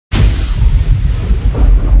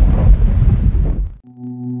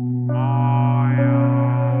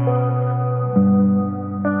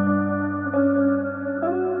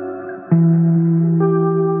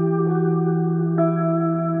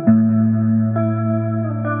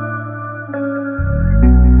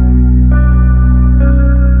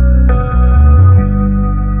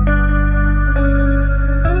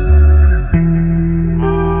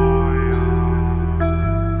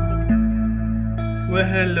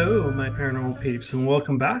Hello, my paranormal peeps, and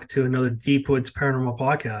welcome back to another Deep Woods Paranormal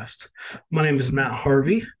podcast. My name is Matt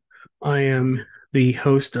Harvey. I am the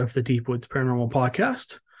host of the Deep Woods Paranormal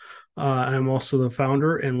podcast. I'm also the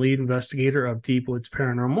founder and lead investigator of Deep Woods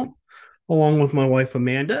Paranormal. Along with my wife,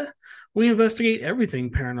 Amanda, we investigate everything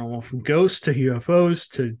paranormal from ghosts to UFOs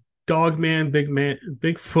to Dogman,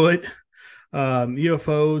 Bigfoot,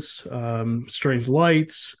 UFOs, strange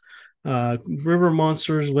lights, river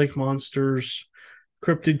monsters, lake monsters,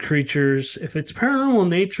 cryptid creatures. If it's paranormal in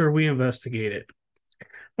nature, we investigate it.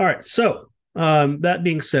 All right. So, that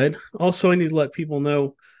being said, also, I need to let people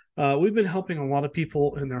know we've been helping a lot of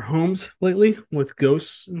people in their homes lately with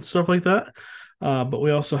ghosts and stuff like that. But we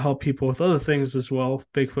also help people with other things as well,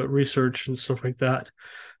 Bigfoot research and stuff like that.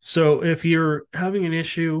 So, if you're having an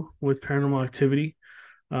issue with paranormal activity,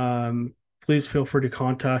 please feel free to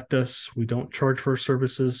contact us. We don't charge for our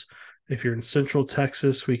services. If you're in Central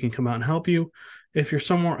Texas, we can come out and help you. If you're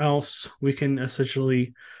somewhere else, we can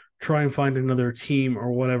essentially try and find another team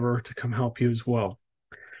or whatever to come help you as well.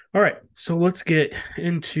 All right, so let's get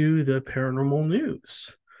into the paranormal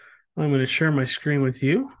news. I'm going to share my screen with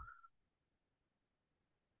you.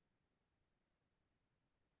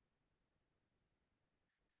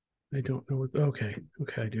 I don't know what. Okay,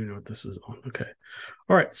 I do know what this is on. Okay,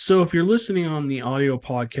 all right. So if you're listening on the audio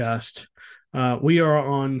podcast, we are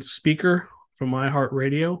on speaker from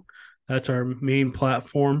iHeartRadio. That's our main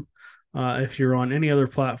platform. If you're on any other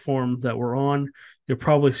platform that we're on, you'll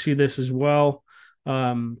probably see this as well.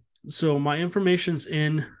 So my information's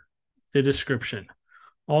in the description.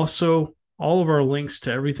 Also, all of our links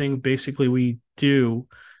to everything basically we do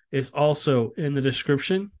is also in the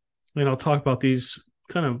description. And I'll talk about these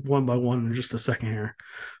kind of one by one in just a second here.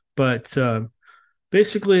 But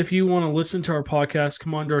basically, if you want to listen to our podcast,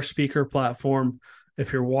 come onto our speaker platform.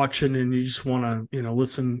 If you're watching and you just want to,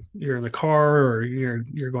 listen, you're in the car or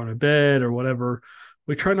you're going to bed or whatever.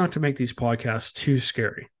 We try not to make these podcasts too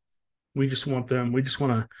scary. We just want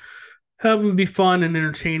to have them be fun and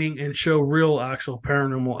entertaining and show real, actual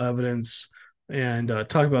paranormal evidence and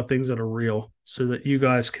talk about things that are real, so that you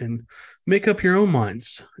guys can make up your own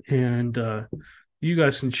minds and you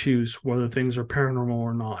guys can choose whether things are paranormal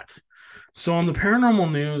or not. So on the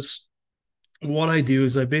paranormal news, what I do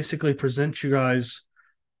is I basically present you guys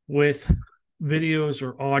with videos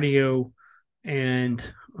or audio, and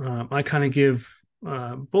I kind of give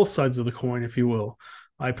both sides of the coin, if you will.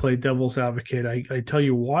 I play devil's advocate. I tell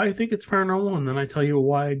you why I think it's paranormal, and then I tell you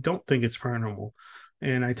why I don't think it's paranormal.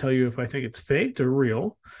 And I tell you if I think it's faked or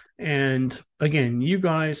real. And again, you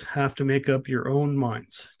guys have to make up your own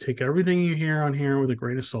minds. Take everything you hear on here with a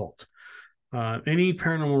grain of salt. Any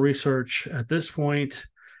paranormal research at this point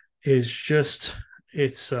is just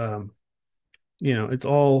it's it's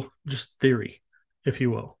all just theory, if you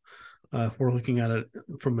will. If we're looking at it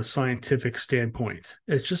from a scientific standpoint,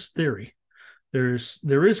 it's just theory. There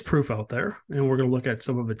is proof out there, and we're going to look at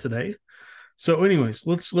some of it today. So, anyways,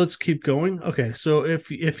 let's keep going. Okay, so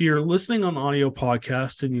if you're listening on audio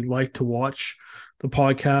podcast and you'd like to watch the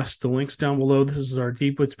podcast, the link's down below. This is our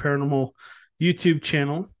Deep Woods Paranormal YouTube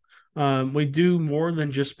channel. We do more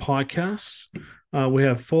than just podcasts. We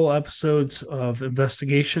have full episodes of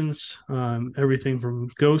investigations, everything from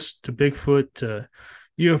ghosts to Bigfoot to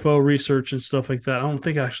UFO research and stuff like that. I don't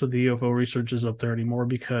think actually the UFO research is up there anymore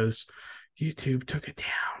because YouTube took it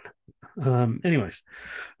down. Anyways,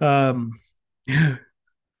 yeah,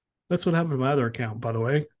 that's what happened to my other account, by the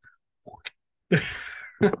way,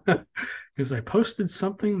 because I posted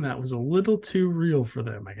something that was a little too real for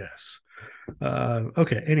them, I guess.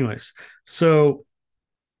 Okay. Anyways, so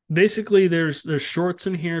basically, there's shorts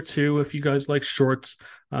in here too. If you guys like shorts,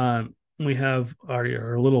 we have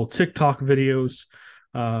our little TikTok videos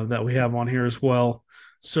that we have on here as well.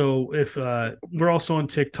 So if we're also on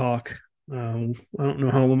TikTok. I don't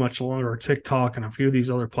know how much longer TikTok and a few of these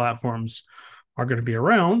other platforms are going to be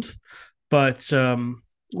around, but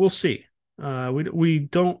we'll see. We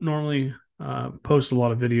don't normally post a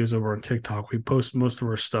lot of videos over on TikTok. We post most of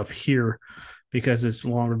our stuff here because it's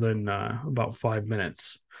longer than about 5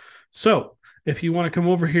 minutes. So if you want to come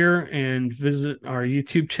over here and visit our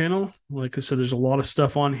YouTube channel, like I said, there's a lot of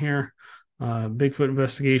stuff on here. Bigfoot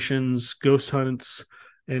investigations, ghost hunts,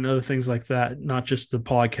 and other things like that, not just the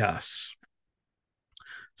podcasts.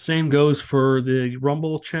 Same goes for the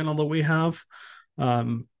Rumble channel that we have.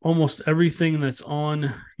 Almost everything that's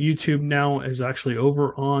on YouTube now is actually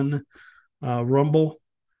over on Rumble.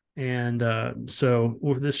 And so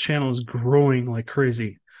this channel is growing like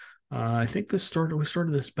crazy. I think we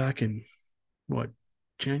started this back in what,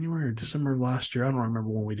 January or December of last year. I don't remember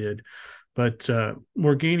when we did, But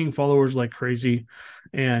we're gaining followers like crazy.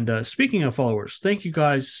 And speaking of followers, thank you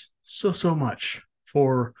guys so much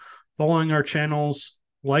for following our channels,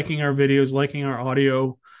 liking our videos, liking our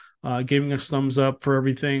audio, giving us thumbs up for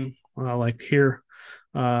everything. Like here,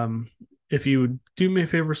 um, if you would do me a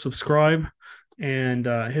favor, subscribe and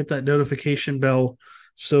hit that notification bell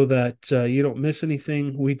so that you don't miss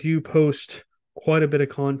anything. We do post quite a bit of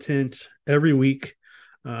content every week.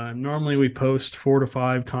 Normally, we post 4 to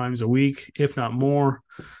 5 times a week, if not more.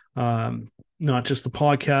 Not just the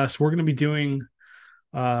podcast. We're going to be doing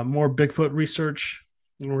more Bigfoot research.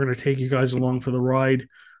 And we're going to take you guys along for the ride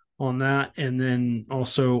on that. And then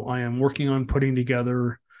also, I am working on putting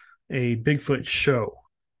together a Bigfoot show.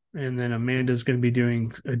 And then Amanda's going to be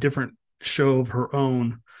doing a different show of her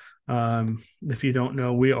own. If you don't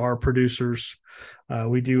know, we are producers.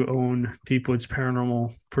 We do own Deep Woods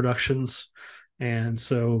Paranormal Productions. And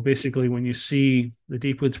so basically, when you see the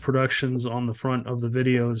Deep Woods Productions on the front of the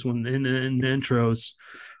videos, when in the intros,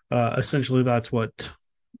 essentially that's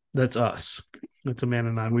us. That's Amanda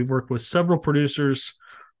and I. We've worked with several producers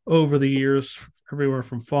over the years, everywhere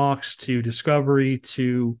from Fox to Discovery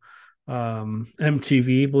to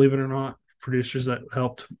MTV, believe it or not, producers that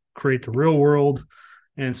helped create The Real World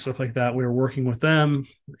and stuff like that. We were working with them,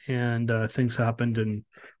 and things happened, and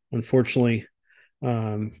unfortunately,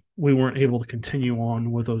 we weren't able to continue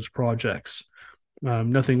on with those projects.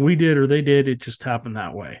 Nothing we did or they did, it just happened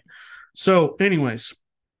that way. So, anyways,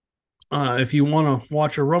 if you want to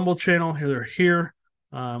watch a Rumble channel, they're here.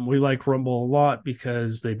 We like Rumble a lot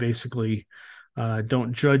because they basically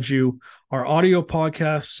don't judge you. Our audio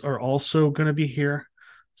podcasts are also going to be here.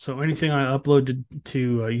 So anything I upload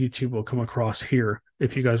to YouTube will come across here.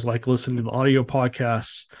 If you guys like listening to the audio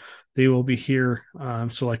podcasts, they will be here.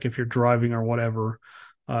 So like if you're driving or whatever,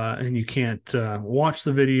 and you can't watch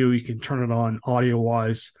the video, you can turn it on audio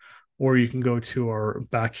wise, or you can go to our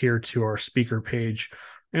back here to our speaker page.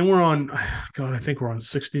 And we're on, God, I think we're on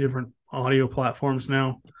 60 different audio platforms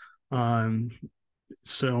now.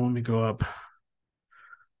 So let me go up.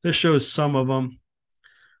 This shows some of them.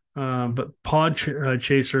 But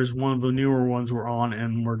Chaser is one of the newer ones we're on,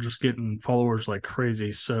 and we're just getting followers like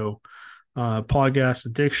crazy. So Podcast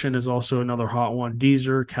Addiction is also another hot one.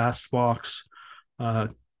 Deezer, Castbox,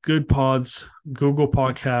 Good Pods, Google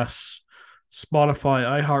Podcasts,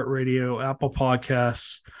 Spotify, iHeartRadio, Apple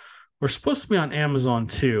Podcasts. We're supposed to be on Amazon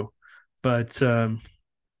too, but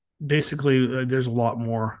basically there's a lot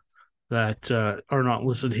more that are not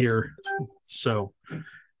listed here. So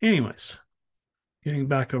anyways, getting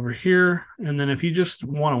back over here. And then if you just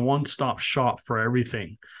want a one-stop shop for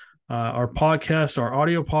everything, our podcasts, our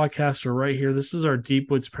audio podcasts are right here. This is our Deep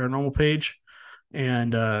Woods Paranormal page.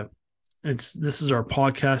 And this is our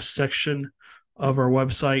podcast section of our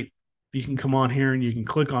website. You can come on here and you can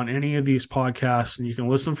click on any of these podcasts and you can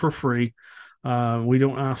listen for free. We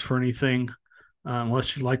don't ask for anything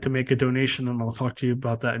unless you'd like to make a donation, and I'll talk to you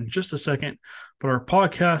about that in just a second. But our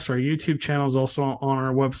podcast, our YouTube channel is also on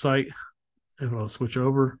our website. And I'll switch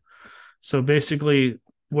over. So basically,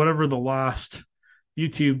 whatever the last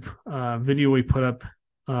YouTube video we put up,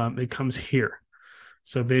 it comes here.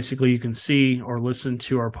 So basically, you can see or listen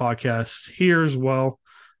to our podcast here as well.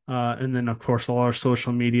 And then, of course, all our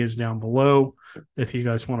social media is down below if you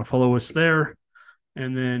guys want to follow us there.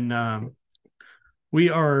 And then we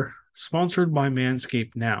are sponsored by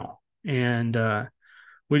Manscaped now. And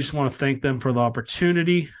we just want to thank them for the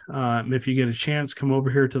opportunity. If you get a chance, come over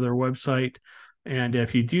here to their website. And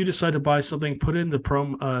if you do decide to buy something, put in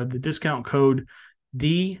the discount code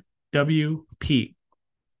DWP.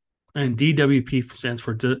 And DWP stands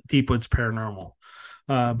for Deep Woods Paranormal.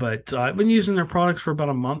 But I've been using their products for about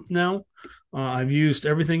a month now. I've used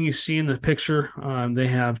everything you see in the picture. They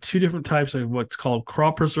have 2 different types of what's called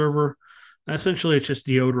crop preserver. Essentially, it's just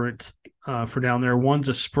deodorant for down there. One's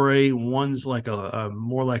a spray. One's like a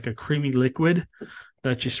more like a creamy liquid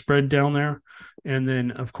that you spread down there. And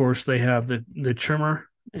then, of course, they have the trimmer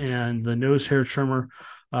and the nose hair trimmer.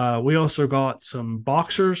 We also got some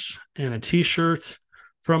boxers and a T-shirt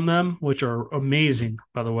from them, which are amazing,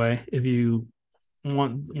 by the way. If you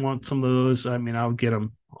want some of those, I mean, I would get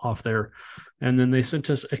them off there. And then they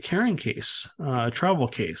sent us a carrying case, a travel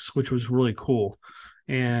case, which was really cool.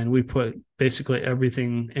 And we put basically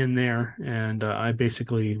everything in there, and I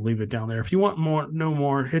basically leave it down there. If you want know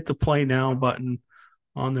more, hit the play now button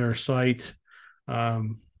on their site.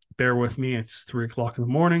 Bear with me, it's 3:00 in the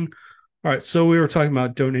morning. All right, so we were talking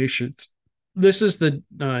about donations. This is the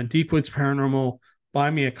Deep Woods Paranormal Buy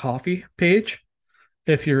Me a Coffee page.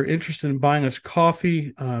 If you're interested in buying us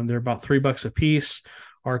coffee, they're about $3 a piece.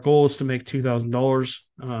 Our goal is to make $2,000.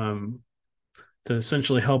 to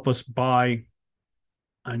essentially help us buy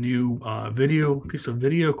a new piece of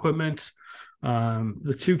video equipment.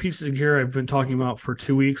 The two pieces of gear I've been talking about for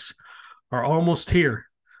 2 weeks are almost here.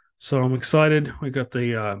 So I'm excited. We got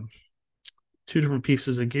the two different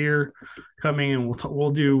pieces of gear coming, and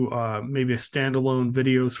we'll do maybe a standalone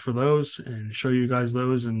videos for those and show you guys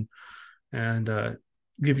those, and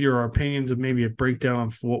give you our opinions and maybe a breakdown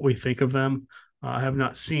of what we think of them. I have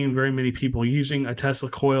not seen very many people using a Tesla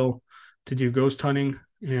coil to do ghost hunting,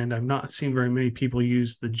 and I've not seen very many people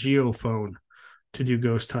use the geophone to do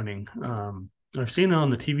ghost hunting. I've seen it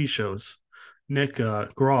on the TV shows. Nick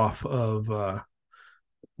Groff of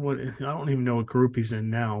what I don't even know what group he's in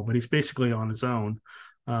now, but he's basically on his own.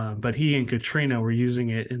 But he and Katrina were using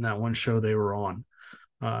it in that one show they were on.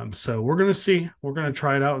 So we're gonna see. We're gonna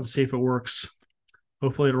try it out and see if it works.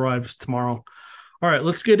 Hopefully, it arrives tomorrow. All right,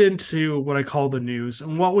 let's get into what I call the news.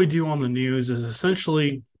 And what we do on the news is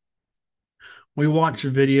essentially we watch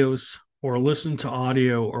videos or listen to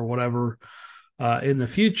audio or whatever. In the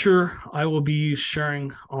future, I will be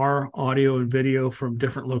sharing our audio and video from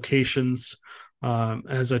different locations.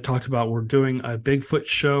 As I talked about, we're doing a Bigfoot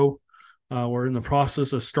show. We're in the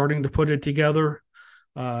process of starting to put it together.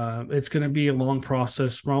 It's going to be a long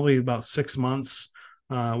process, probably about 6 months.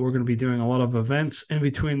 We're going to be doing a lot of events in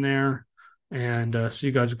between there. And so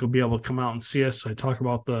you guys will be able to come out and see us. I talk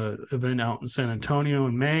about the event out in San Antonio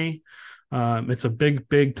in May. It's a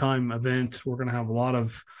big time event. We're going to have a lot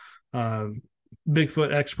of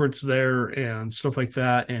Bigfoot experts there and stuff like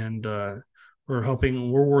that. And we're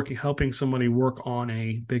helping somebody work on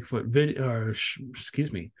a Bigfoot video,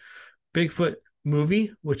 Bigfoot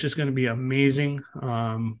movie, which is going to be amazing. It's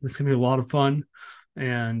going to be a lot of fun.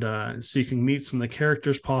 And so you can meet some of the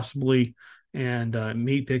characters possibly, and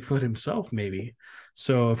meet Bigfoot himself maybe.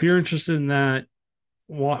 So if you're interested in that,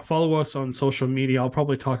 follow us on social media. I'll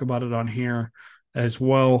probably talk about it on here as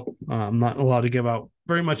well. I'm not allowed to give out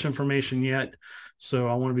very much information yet, so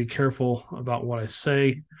I want to be careful about what I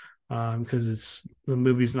say, because the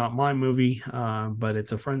movie's not my movie, but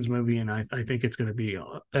it's a friend's movie, and I think it's going to be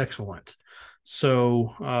excellent.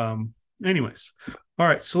 So anyways, all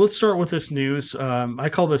right, so let's start with this news. I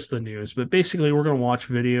call this the news, but basically we're going to watch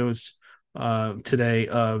videos today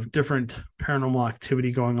of different paranormal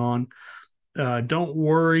activity going on. Don't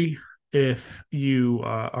worry if you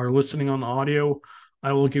are listening on the audio.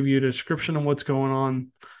 I will give you a description of what's going on.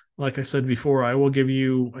 Like I said before, I will give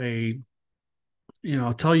you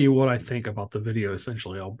I'll tell you what I think about the video.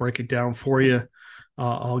 Essentially, I'll break it down for you.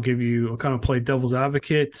 I'll kind of play devil's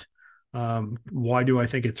advocate. Why do I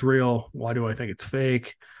think it's real? Why do I think it's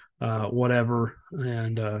fake? Whatever.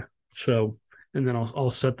 And then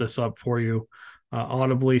I'll set this up for you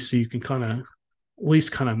audibly, so you can at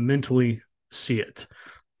least mentally see it.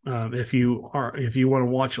 If you want to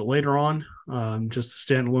watch it later on, just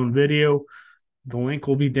a standalone video, the link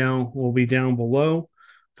will be down below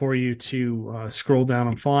for you to scroll down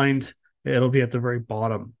and find. It'll be at the very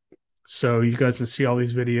bottom, so you guys can see all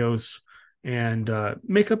these videos and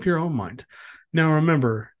make up your own mind. Now,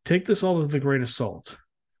 remember, take this all with a grain of salt.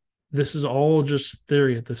 This is all just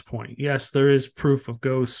theory at this point. Yes, there is proof of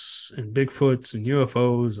ghosts and Bigfoots and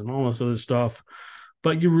UFOs and all this other stuff,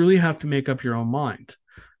 but you really have to make up your own mind.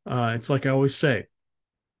 It's like I always say,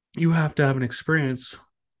 you have to have an experience.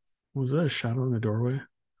 Was that a shadow in the doorway?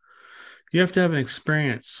 You have to have an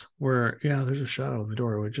experience where, yeah, there's a shadow in the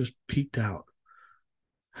doorway. It just peeked out.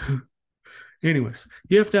 Anyways,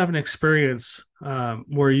 you have to have an experience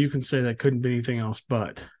where you can say that couldn't be anything else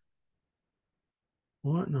but.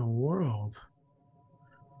 What in the world?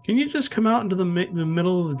 Can you just come out into the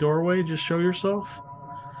middle of the doorway? Just show yourself?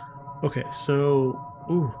 Okay, so...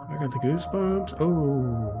 Ooh, I got the goosebumps.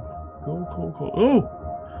 Oh, cool.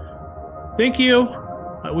 Oh! Thank you!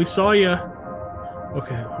 We saw you.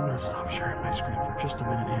 Okay, I'm going to stop sharing my screen for just a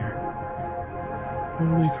minute here.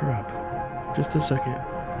 Holy crap. Just a second.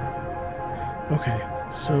 Okay,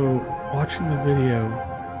 so watching the video,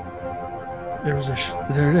 there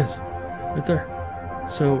it is. Right there.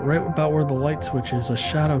 So right about where the light switch is, a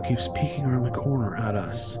shadow keeps peeking around the corner at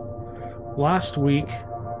us. Last week,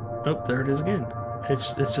 oh, there it is again.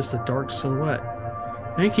 It's just a dark silhouette.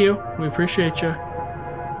 Thank you. We appreciate you.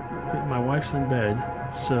 My wife's in bed,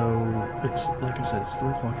 so it's, like I said, it's 3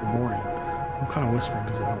 o'clock in the morning. I'm kind of whispering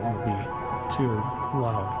because I don't want to be too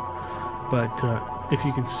loud. But if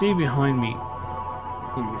you can see behind me,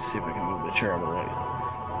 let me see if I can move the chair out of the way.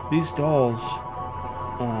 These dolls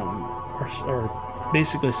are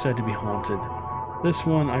basically said to be haunted. This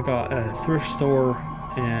one I got at a thrift store,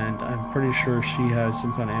 and I'm pretty sure she has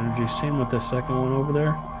some kind of energy. Same with the second one over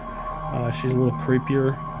there. She's a little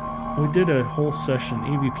creepier. We did a whole session,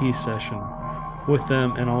 EVP session, with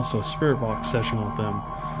them and also a spirit box session with them.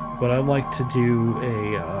 But I'd like to do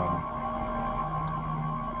a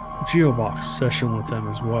Geobox session with them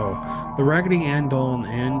as well. The Raggedy Ann doll on the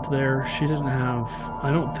end there, she doesn't have,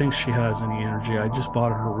 I don't think she has any energy. I just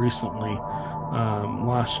bought her recently,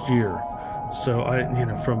 last year. So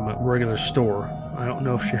from a regular store. I don't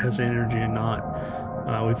know if she has energy or not.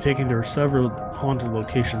 We've taken her to several haunted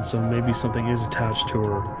locations, so maybe something is attached to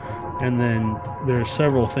her. And then there's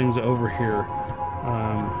several things over here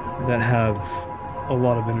that have a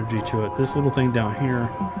lot of energy to it. This little thing down here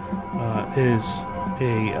is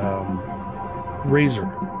a razor,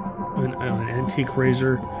 an antique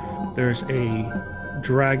razor. There's a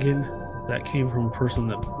dragon that came from a person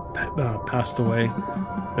that passed away.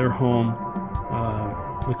 Their home.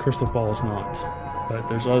 The crystal ball is not, but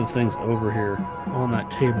there's other things over here on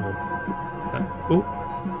that table. Oh,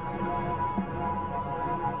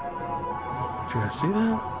 did you guys see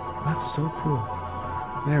that? That's so cool.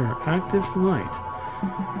 They are active tonight.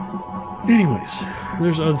 Anyways,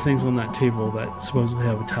 there's other things on that table that supposedly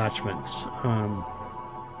have attachments.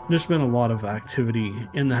 There's been a lot of activity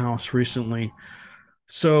in the house recently.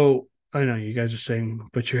 So I know you guys are saying,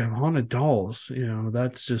 but you have haunted dolls.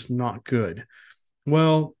 That's just not good.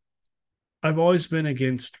 Well, I've always been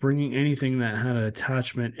against bringing anything that had an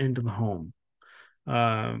attachment into the home.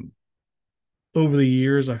 Um, Over the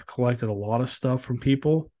years, I've collected a lot of stuff from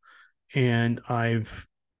people, and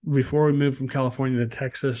before we moved from California to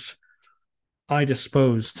Texas, I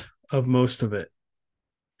disposed of most of it,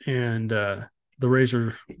 and the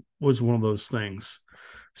razor was one of those things.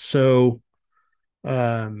 So,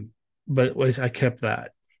 but I kept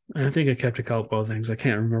that, and I think I kept a couple of things. I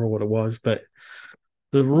can't remember what it was, but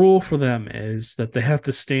the rule for them is that they have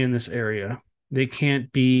to stay in this area. They can't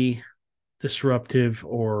be disruptive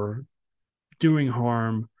or doing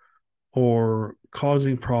harm or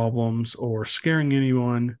causing problems or scaring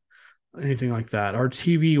anyone, anything like that. Our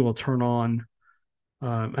TV will turn on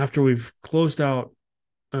after we've closed out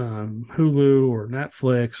Hulu or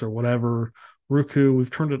Netflix or whatever, Roku,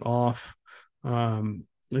 we've turned it off. The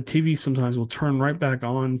TV sometimes will turn right back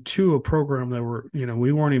on to a program that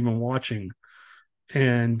we weren't even watching,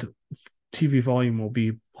 and TV volume will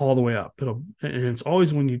be all the way up. And it's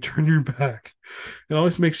always when you turn your back, it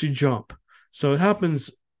always makes you jump. So it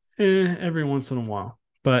happens every once in a while.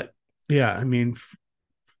 But yeah, I mean,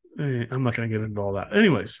 I'm not going to get into all that.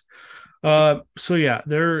 Anyways, so yeah,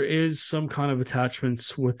 there is some kind of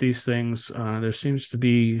attachments with these things. There seems to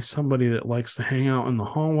be somebody that likes to hang out in the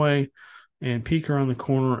hallway and peek around the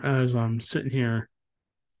corner as I'm sitting here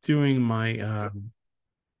doing my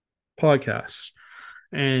podcasts.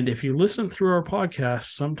 And if you listen through our podcast,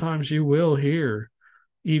 sometimes you will hear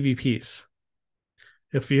EVPs.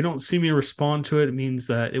 If you don't see me respond to it, it means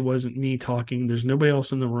that it wasn't me talking. There's nobody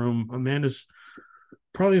else in the room. Amanda's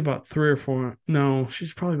probably about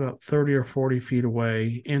she's probably about 30 or 40 feet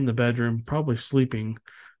away in the bedroom, probably sleeping.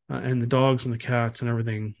 And the dogs and the cats and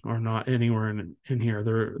everything are not anywhere in here.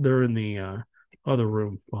 They're in the other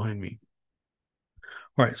room behind me.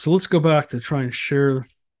 All right, so let's go back to try and share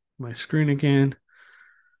my screen again.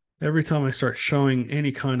 Every time I start showing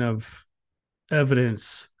any kind of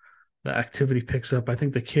evidence, the activity picks up. I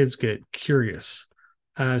think the kids get curious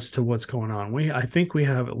as to what's going on. I think we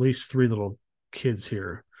have at least 3 little kids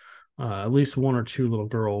here, at least 1 or 2 little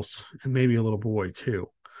girls, and maybe a little boy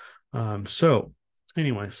too. So,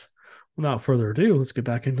 anyways, without further ado, let's get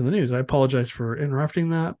back into the news. I apologize for interrupting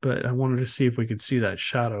that, but I wanted to see if we could see that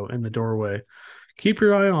shadow in the doorway. Keep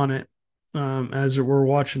your eye on it. As we're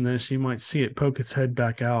watching this, you might see it poke its head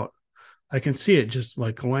back out. I can see it just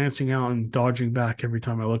like glancing out and dodging back every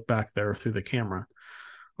time I look back there through the camera.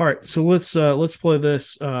 All right, so let's play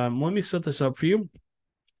this. Let me set this up for you.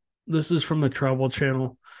 This is from the Travel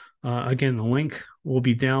Channel. Again, the link will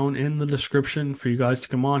be down in the description for you guys to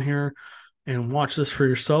come on here and watch this for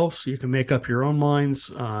yourself, so you can make up your own minds.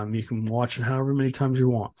 You can watch it however many times you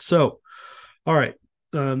want. So, all right.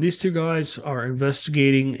 These 2 guys are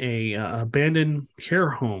investigating a abandoned care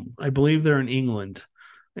home. I believe they're in England,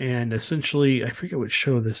 and essentially, I forget what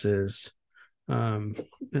show this is. I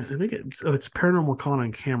think it's Paranormal Con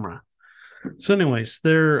on Camera. So, anyways,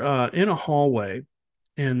 they're in a hallway,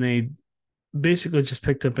 and they basically just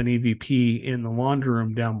picked up an EVP in the laundry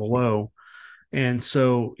room down below, and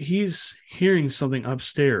so he's hearing something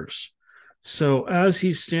upstairs. So as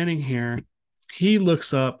he's standing here, he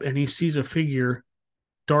looks up and he sees a figure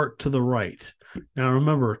dart to the right. Now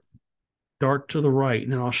remember, dart to the right.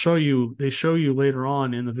 And I'll show you, they show you later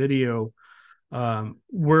on in the video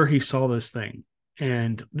where he saw this thing.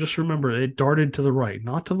 And just remember, it darted to the right,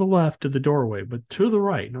 not to the left of the doorway, but to the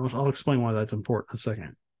right. And I'll explain why that's important in a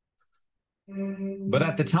second. But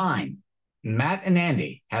at the time, Matt and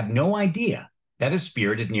Andy have no idea that a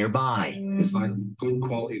spirit is nearby. It's like good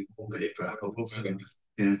quality wallpaper. I love it.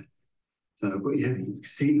 Yeah. So, but yeah, you can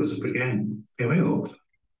see it goes up again. Here we go.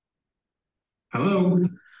 Hello.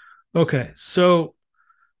 Okay, so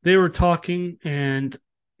they were talking, and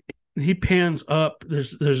he pans up.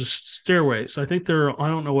 There's a stairway. So I think I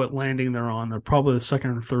don't know what landing they're on. They're probably the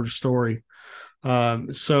second or third story.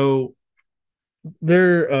 So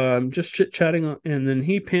they're just chit chatting, and then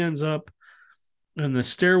he pans up, and the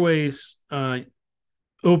stairways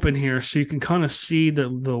open here, so you can kind of see the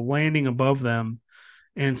landing above them,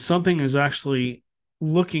 and something is actually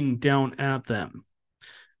looking down at them.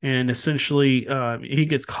 And essentially, he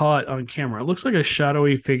gets caught on camera. It looks like a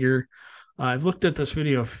shadowy figure. I've looked at this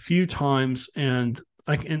video a few times, and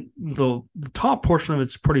the top portion of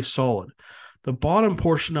it's pretty solid. The bottom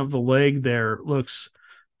portion of the leg there looks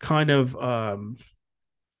kind of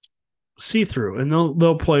see through, and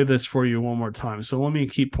they'll play this for you one more time. So let me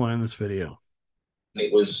keep playing this video.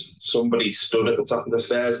 It was somebody stood at the top of the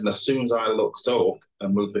stairs, and as soon as I looked up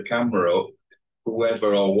and moved the camera up,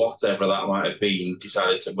 whoever or whatever that might have been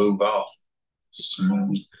decided to move off.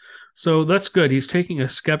 So that's good. He's taking a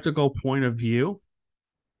skeptical point of view,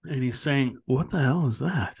 and he's saying, "What the hell is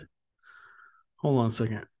that?" Hold on a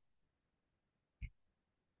second.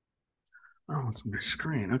 Oh, it's my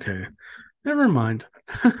screen. Okay, never mind.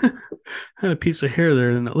 Had a piece of hair there,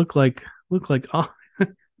 and it looked like oh, I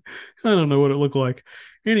don't know what it looked like.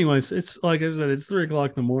 Anyways, it's like I said, it's 3 o'clock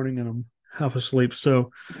in the morning, and I'm half asleep.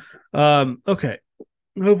 So, okay.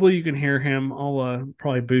 Hopefully you can hear him. I'll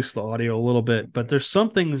probably boost the audio a little bit, but there's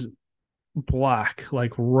something black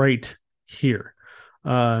like right here.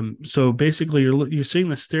 So basically you're seeing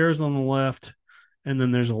the stairs on the left, and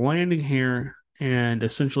then there's a landing here, and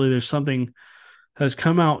essentially there's something has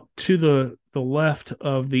come out to the left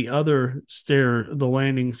of the other stair, the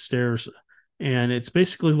landing stairs, and it's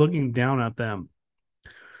basically looking down at them.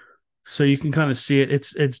 So you can kind of see it.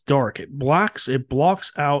 It's dark. It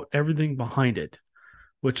blocks out everything behind it,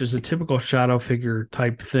 which is a typical shadow figure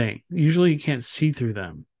type thing. Usually you can't see through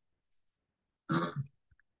them.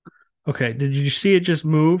 Okay, did you see it just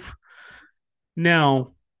move?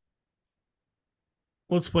 Now,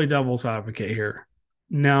 let's play devil's advocate here.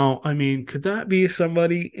 Now, I mean, could that be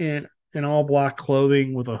somebody in all black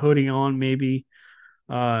clothing with a hoodie on? Maybe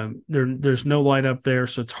there's no light up there,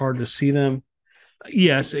 so it's hard to see them.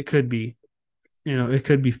 Yes, it could be. It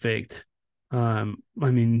could be faked. I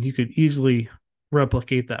mean, you could easily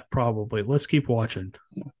replicate that probably. Let's keep watching.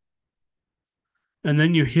 And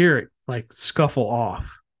then you hear it like scuffle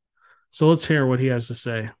off. So let's hear what he has to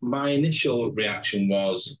say. My initial reaction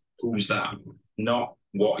was, who's that? Not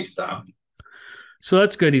what is that? So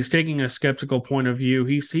that's good. He's taking a skeptical point of view.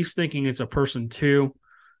 He's thinking it's a person too,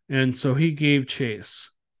 and so he gave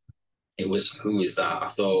chase. It was, who is that? I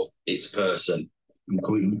thought it's a person.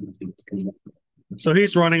 So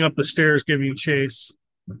he's running up the stairs, giving chase.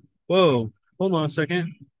 Whoa! Hold on a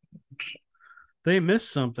second. They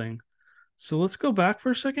missed something. So let's go back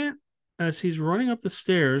for a second. As he's running up the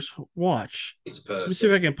stairs, watch. It's a person. Let me see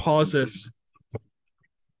if I can pause this.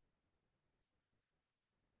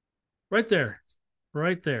 Right there.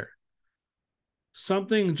 Right there.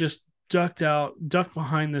 Something just ducked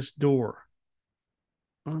behind this door.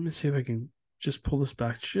 Let me see if I can just pull this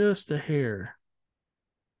back just a hair.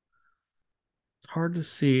 It's hard to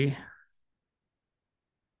see.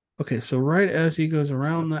 Okay, so right as he goes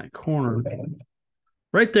around that corner,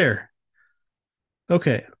 right there.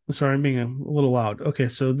 Okay, I'm sorry, I'm being a little loud. Okay,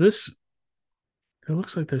 so it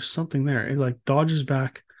looks like there's something there. It like dodges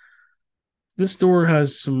back. This door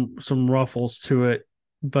has some ruffles to it,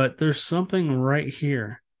 but there's something right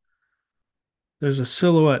here. There's a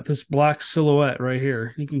silhouette, this black silhouette right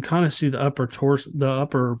here. You can kind of see the upper torso, the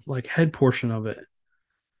upper like head portion of it.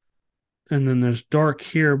 And then there's dark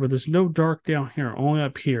here, but there's no dark down here, only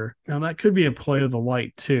up here. Now that could be a play of the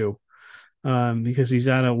light too, because he's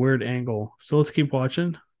at a weird angle. So let's keep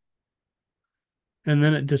watching. And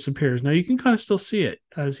then it disappears. Now you can kind of still see it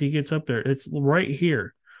as he gets up there. It's right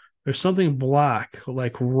here. There's something black,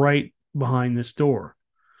 like right behind this door.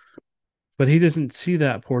 But he doesn't see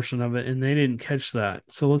that portion of it, and they didn't catch that.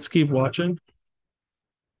 So let's keep watching.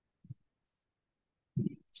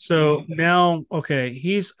 So now, okay,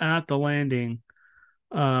 he's at the landing,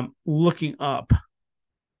 looking up.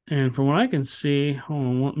 And from what I can see, hold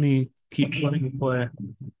on, let me keep letting it play.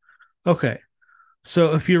 Okay.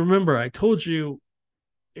 So if you remember, I told you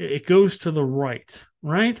it goes to the right,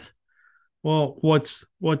 right? Well, what's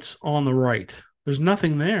on the right? There's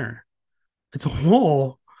nothing there. It's a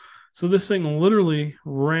wall. So this thing literally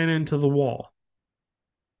ran into the wall.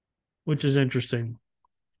 which is interesting.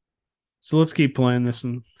 So let's keep playing this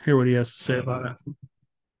and hear what he has to say about it.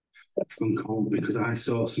 From cold because I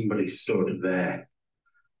saw somebody stood there.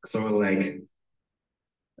 I saw a leg.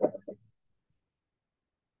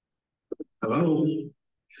 Hello?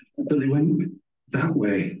 But they went that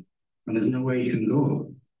way, and there's no way you can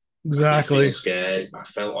go. I did feel Exactly. scared. I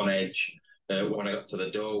felt on edge when I got to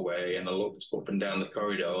the doorway and I looked up and down the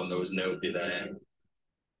corridor and there was nobody there.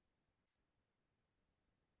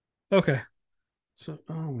 Okay. So,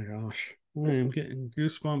 oh my gosh. I'm getting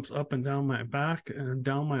goosebumps up and down my back and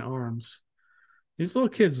down my arms. These little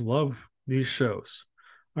kids love these shows.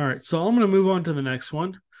 All right. So I'm going to move on to the next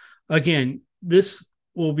one. Again, this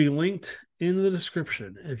will be linked in the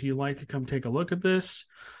description if you'd like to come take a look at this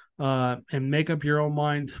and make up your own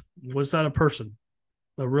mind. Was that a person,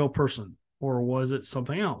 a real person, or was it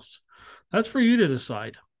something else? That's for you to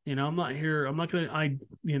decide. I'm not here. I'm not going to,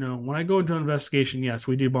 when I go into an investigation, yes,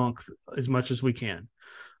 we debunk as much as we can.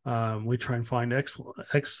 We try and find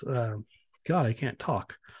God, I can't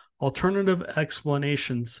talk. Alternative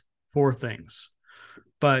explanations for things.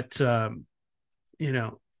 But,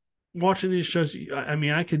 watching these shows, I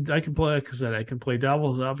mean, I can play, like I said, I can play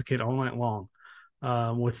devil's advocate all night long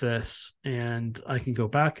with this, and I can go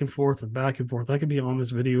back and forth and back and forth. I could be on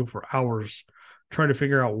this video for hours trying to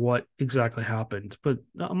figure out what exactly happened, but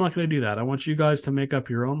I'm not going to do that. I want you guys to make up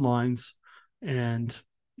your own minds, and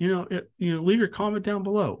leave your comment down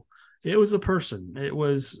below. It was a person.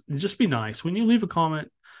 Just be nice when you leave a comment.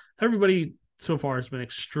 Everybody so far has been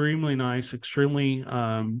extremely nice, extremely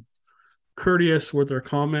courteous with their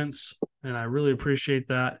comments, and I really appreciate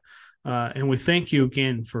that. And we thank you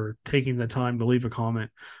again for taking the time to leave a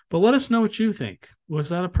comment. But let us know what you think. Was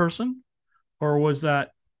that a person, or was that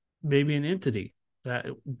maybe an entity that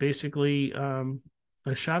basically a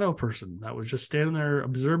shadow person that was just standing there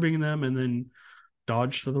observing them and then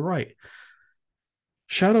dodged to the right?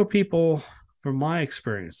 Shadow people, from my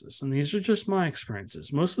experiences, and these are just my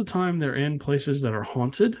experiences, most of the time they're in places that are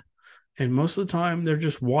haunted, and most of the time they're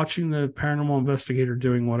just watching the paranormal investigator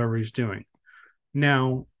doing whatever he's doing.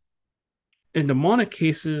 Now, in demonic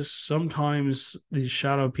cases, sometimes these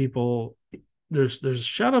shadow people, there's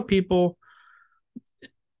shadow people,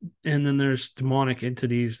 and then there's demonic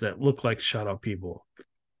entities that look like shadow people.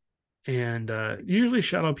 And usually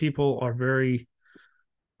shadow people are very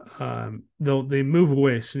they move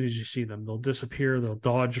away as soon as you see them. They'll disappear, they'll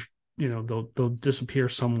dodge, they'll disappear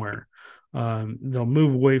somewhere. They'll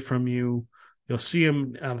move away from you. You'll see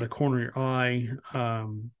them out of the corner of your eye,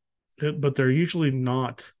 but they're usually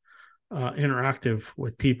not interactive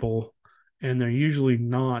with people, and they're usually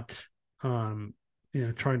not trying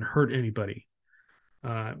to hurt anybody.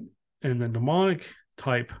 And the demonic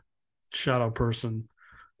type shadow person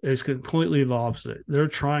is completely the opposite. They're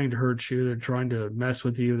trying to hurt you. They're trying to mess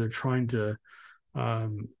with you. They're trying to,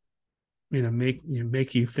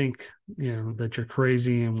 make you think, that you're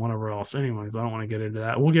crazy and whatever else. Anyways, I don't want to get into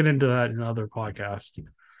that. We'll get into that in another podcast.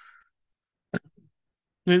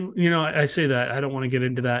 And, I say that I don't want to get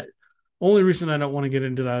into that. Only reason I don't want to get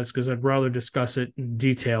into that is because I'd rather discuss it in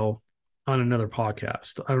detail on another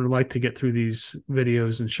podcast. I would like to get through these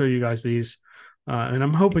videos and show you guys these. And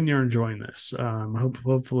I'm hoping you're enjoying this.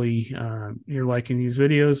 Hopefully you're liking these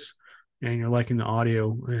videos and you're liking the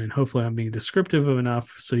audio, and hopefully I'm being descriptive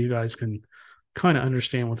enough so you guys can kind of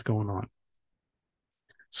understand what's going on.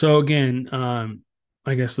 So again,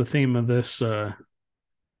 I guess the theme of this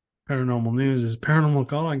paranormal news is paranormal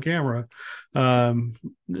caught on camera.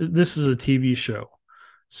 This is a TV show.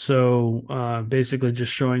 So basically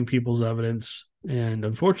just showing people's evidence. And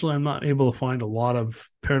unfortunately, I'm not able to find a lot of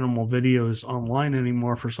paranormal videos online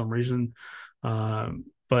anymore for some reason.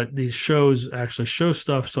 But these shows actually show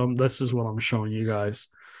stuff. So this is what I'm showing you guys.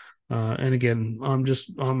 And again,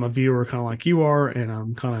 I'm a viewer kind of like you are, and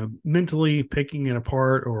I'm kind of mentally picking it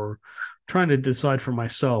apart or trying to decide for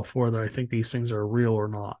myself whether I think these things are real or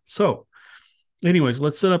not. So anyways,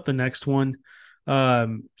 let's set up the next one.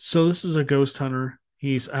 So this is a ghost hunter.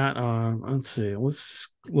 He's at, let's see, let's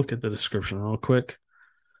look at the description real quick.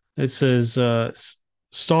 It says,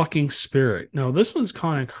 stalking spirit. Now, this one's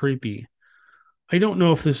kind of creepy. I don't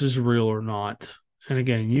know if this is real or not. And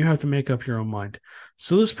again, you have to make up your own mind.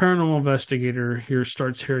 So this paranormal investigator here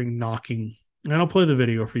starts hearing knocking. And I'll play the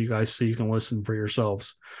video for you guys so you can listen for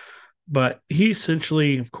yourselves. But he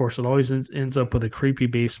essentially, of course, it always ends up with a creepy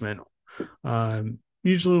basement.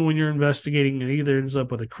 Usually when you're investigating, it either ends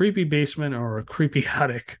up with a creepy basement or a creepy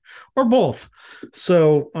attic or both.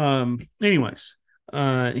 So anyways,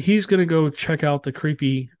 he's going to go check out the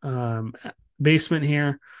creepy basement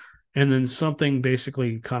here. And then something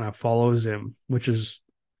basically kind of follows him, which is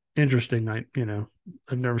interesting. I've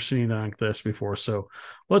never seen anything like this before. So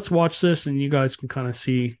let's watch this, and you guys can kind of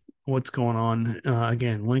see what's going on.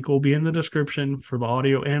 Again, link will be in the description for the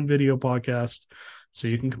audio and video podcast, so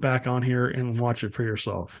you can come back on here and watch it for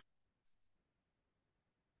yourself.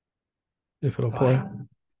 If it'll play.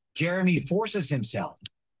 Jeremy forces himself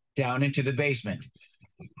down into the basement.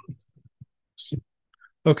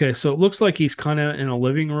 Okay, so it looks like he's kind of in a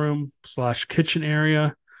living room / kitchen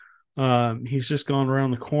area. He's just gone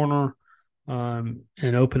around the corner and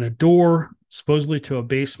opened a door, supposedly to a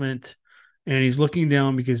basement, and he's looking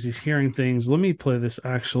down because he's hearing things. Let me play this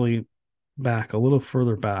actually back, a little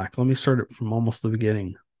further back. Let me start it from almost the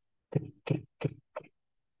beginning.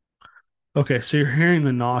 Okay, so you're hearing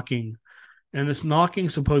the knocking, and this knocking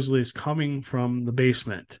supposedly is coming from the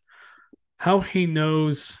basement. How he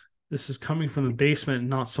knows this is coming from the basement and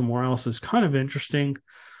not somewhere else is kind of interesting.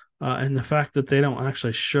 And the fact that they don't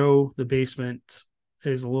actually show the basement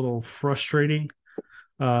is a little frustrating.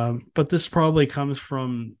 But this probably comes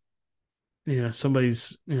from,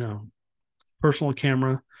 somebody's, personal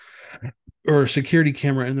camera or a security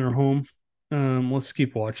camera in their home. Let's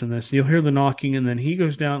keep watching this. You'll hear the knocking, and then he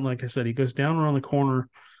goes down, like I said, he goes down around the corner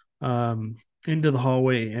into the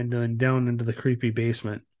hallway and then down into the creepy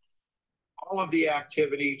basement. All of the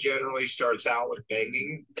activity generally starts out with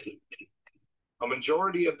banging. A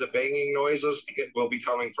majority of the banging noises will be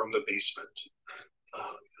coming from the basement.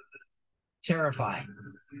 Terrified,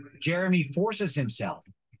 Jeremy forces himself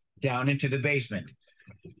down into the basement.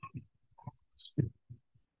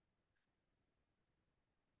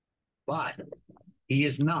 But he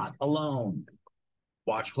is not alone.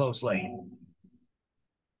 Watch closely.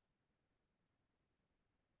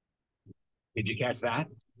 Did you catch that?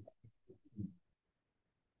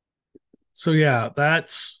 So yeah,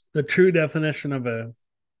 that's the true definition of a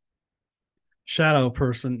shadow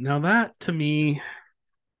person. Now that to me,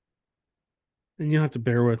 and you'll have to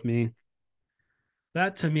bear with me,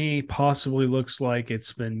 that to me possibly looks like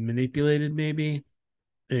it's been manipulated. Maybe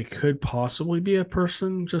it could possibly be a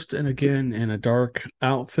person just in a dark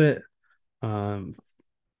outfit. And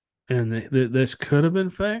this could have been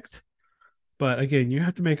faked. But again, you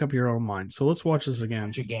have to make up your own mind. So let's watch this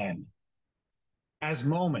again. As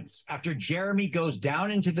moments after Jeremy goes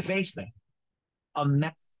down into the basement,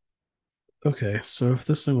 okay, so if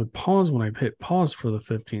this thing would pause when I hit pause for the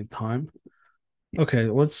 15th time. Okay,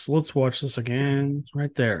 let's watch this again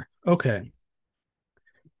right there. Okay.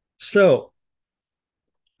 So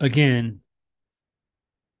again,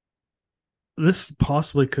 this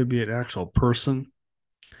possibly could be an actual person.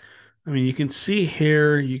 I mean, you can see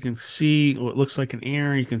hair, you can see what looks like an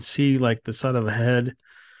ear, you can see like the side of a head,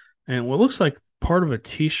 and what looks like part of a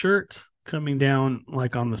t-shirt coming down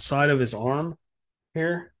like on the side of his arm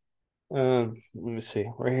here. Let me see,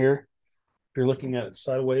 right here. If you're looking at it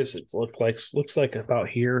sideways, it looks like about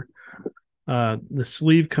here. The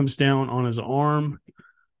sleeve comes down on his arm.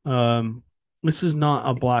 This is not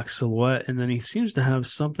a black silhouette, and then he seems to have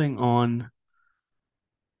something on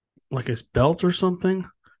like his belt or something,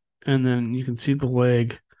 and then you can see the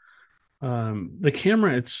leg. The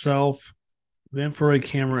camera itself, the infrared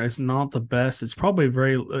camera, is not the best. It's probably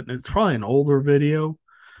an older video.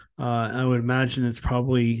 I would imagine it's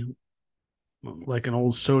probably like an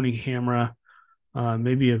old Sony camera,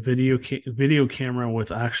 maybe a video camera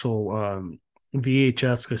with actual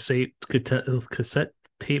VHS cassette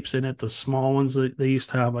tapes in it, the small ones that they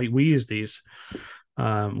used to have. Like we used these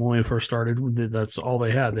when we first started. That's all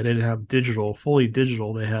they had. They didn't have fully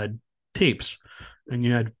digital. They had tapes, and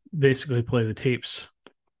you had basically play the tapes.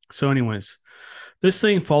 So anyways, this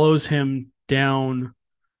thing follows him down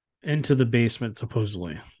into the basement,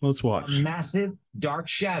 supposedly. Let's watch. A massive dark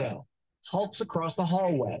shadow hulks across the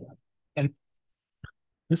hallway, and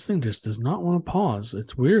this thing just does not want to pause.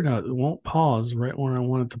 It's weird how it won't pause right when I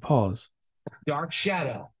want it to pause. Dark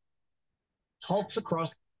shadow hulks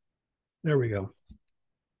across. There we go.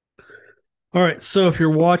 All right, so if you're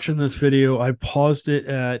watching this video, I paused it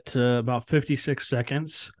at about 56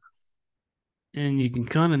 seconds. And you can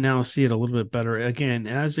kind of now see it a little bit better. Again,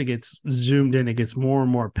 as it gets zoomed in, it gets more and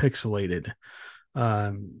more pixelated.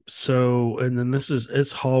 And then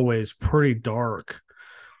its hallway is pretty dark.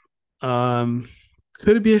 Could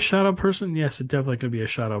it be a shadow person? Yes, it definitely could be a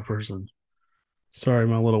shadow person. Sorry,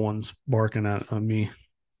 my little one's barking at me.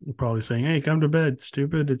 You're probably saying, "Hey, come to bed,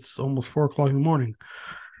 stupid. It's almost 4 o'clock in the morning."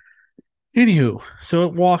 Anywho, so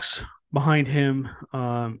it walks behind him.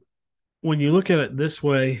 When you look at it this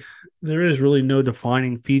way, there is really no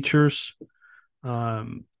defining features.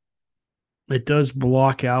 It does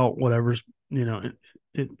block out whatever's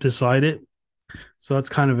it beside it, so that's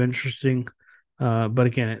kind of interesting. But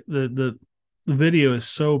again, the the video is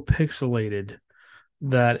so pixelated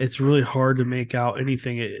that it's really hard to make out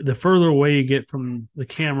anything. The further away you get from the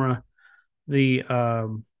camera, the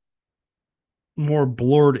more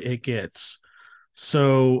blurred it gets.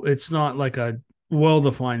 So it's not like a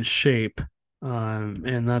well-defined shape,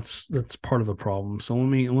 and that's part of the problem. So let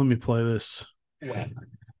me play this.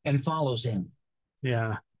 And follows him.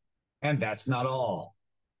 Yeah. And that's not all.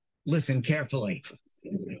 Listen carefully.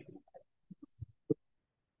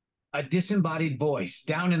 A disembodied voice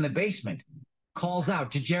down in the basement calls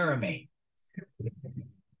out to Jeremy.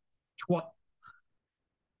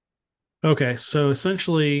 Okay, so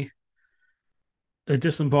essentially a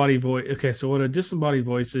disembodied voice. Okay, so what a disembodied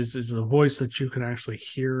voice is a voice that you can actually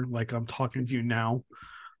hear, like I'm talking to you now.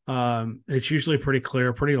 It's usually pretty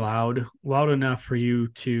clear, pretty loud enough for you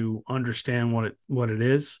to understand what it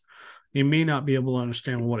is. You may not be able to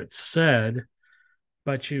understand what it said,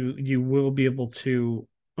 but you will be able to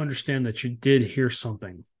understand that you did hear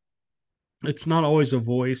something. It's not always a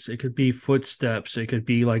voice. It could be footsteps. It could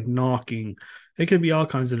be like knocking. It could be all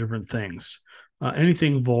kinds of different things.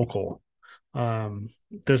 Anything vocal.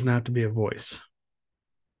 Doesn't have to be a voice.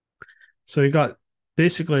 So he got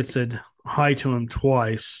basically it said hi to him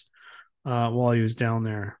twice while he was down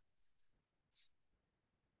there.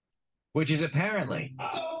 Which is apparently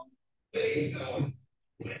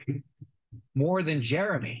more than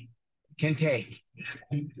Jeremy can take.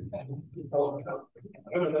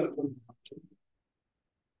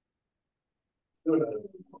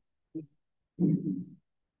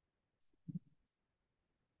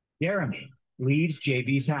 Jeremy leaves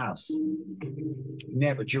JB's house,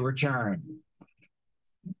 never to return.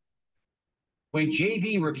 When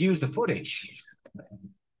JB reviews the footage,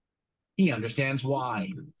 he understands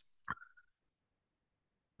why.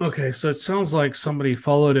 Okay, so it sounds like somebody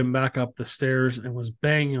followed him back up the stairs and was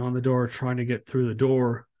banging on the door, trying to get through the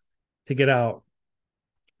door to get out.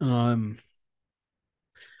 I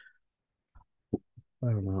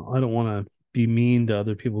don't know. I don't want to be mean to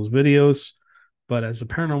other people's videos, but as a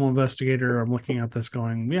paranormal investigator, I'm looking at this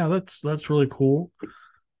going, yeah, that's really cool.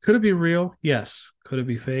 Could it be real? Yes. Could it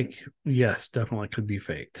be fake? Yes, definitely could be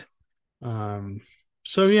faked.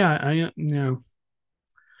 So yeah, I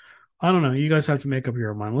don't know. You guys have to make up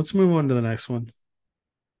your mind. Let's move on to the next one.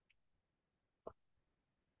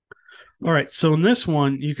 All right. So in this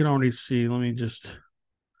one, you can already see.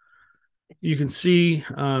 You can see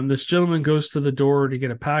this gentleman goes to the door to get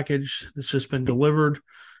a package that's just been delivered.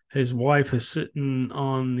 His wife is sitting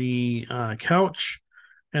on the couch,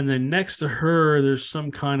 and then next to her, there's some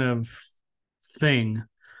kind of thing.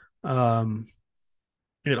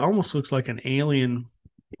 It almost looks like an alien,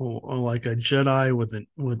 or like a Jedi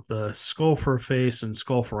with the skull for a face and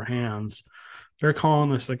skull for hands. They're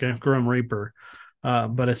calling this like a Grim Reaper,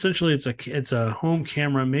 but essentially it's a home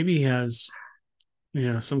camera. Maybe he has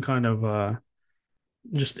some kind of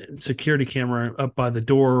just security camera up by the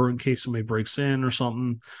door in case somebody breaks in or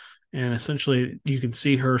something. And essentially, you can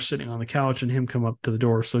see her sitting on the couch and him come up to the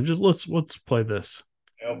door. So just let's play this.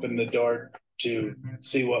 I opened the door to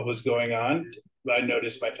see what was going on. I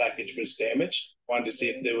noticed my package was damaged. Wanted to see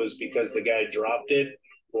if it was because the guy dropped it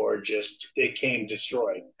or just it came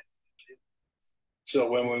destroyed. So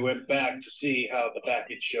when we went back to see how the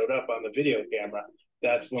package showed up on the video camera,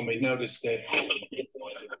 that's when we noticed it.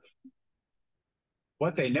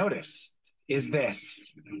 What they notice is this.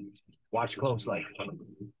 Watch closely.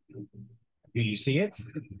 Do you see it?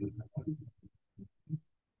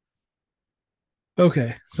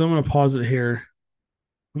 Okay, so I'm going to pause it here.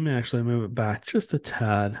 Let me actually move it back just a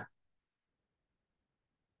tad.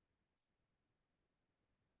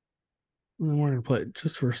 And then we're going to play it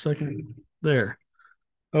just for a second. There.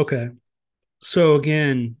 Okay. So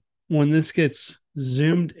again, when this gets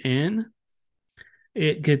zoomed in,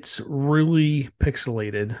 it gets really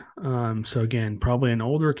pixelated. So again, probably an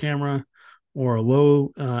older camera or a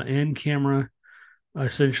low end camera,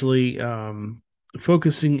 essentially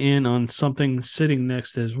focusing in on something sitting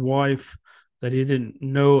next to his wife that he didn't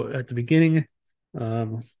know at the beginning.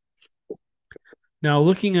 Now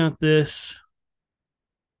looking at this,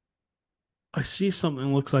 I see something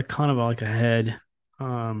that looks like kind of like a head.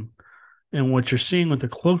 And what you're seeing with the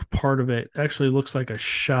cloaked part of it actually looks like a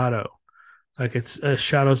shadow. Like it's a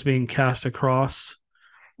shadow's being cast across,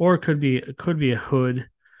 or it could be a hood.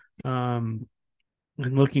 And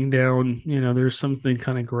looking down, there's something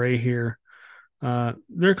kind of gray here.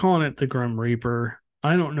 They're calling it the Grim Reaper.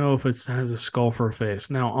 I don't know if it has a skull for a face.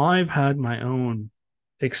 Now, I've had my own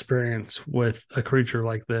experience with a creature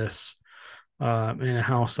like this in a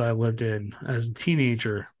house I lived in as a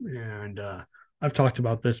teenager, and I've talked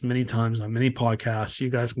about this many times on many podcasts. You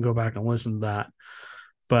guys can go back and listen to that.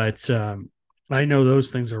 But I know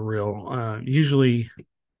those things are real. Usually,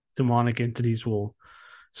 demonic entities will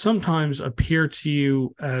sometimes appear to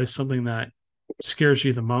you as something that scares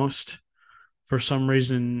you the most. For some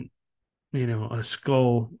reason, a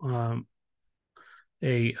skull,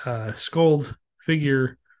 a skulled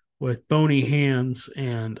figure with bony hands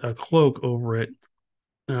and a cloak over it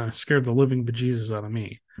scared the living bejesus out of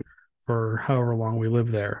me for however long we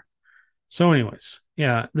lived there. So, anyways,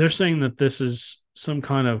 yeah, they're saying that this is some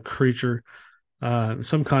kind of creature,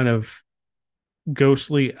 some kind of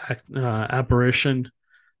ghostly apparition.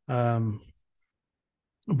 Um,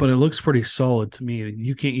 but it looks pretty solid to me.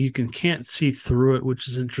 You can't see through it, which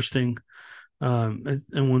is interesting. And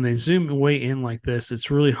when they zoom way in like this,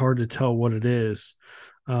 it's really hard to tell what it is.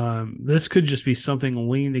 This could just be something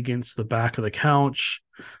leaned against the back of the couch.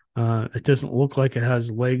 It doesn't look like it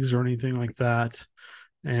has legs or anything like that.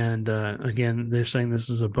 And again, they're saying this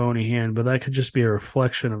is a bony hand, but that could just be a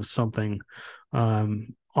reflection of something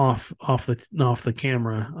off the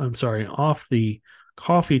camera. I'm sorry, off the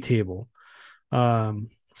coffee table.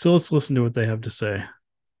 So let's listen to what they have to say.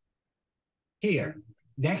 Here,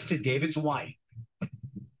 next to David's wife,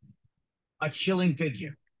 a chilling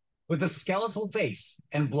figure with a skeletal face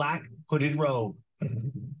and black hooded robe.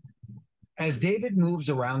 As David moves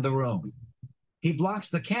around the room, he blocks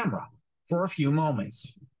the camera for a few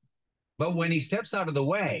moments. But when he steps out of the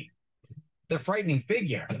way, the frightening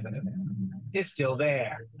figure is still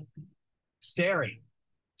there, staring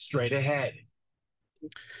straight ahead.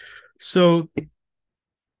 So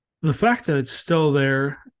the fact that it's still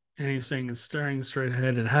there and he's saying it's staring straight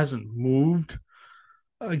ahead, it hasn't moved.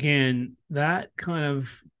 Again, that kind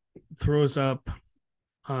of throws up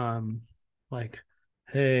like,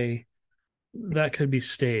 hey, that could be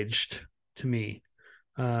staged to me.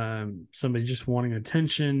 Somebody just wanting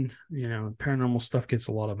attention. Paranormal stuff gets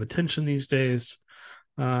a lot of attention these days.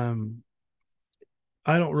 I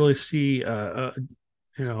don't really see a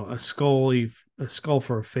skull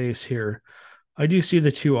for a face here. I do see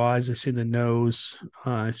the two eyes. I see the nose.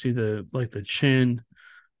 I see the chin,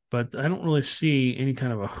 but I don't really see any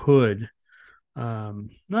kind of a hood.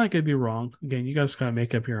 I could be wrong. Again, you guys kind of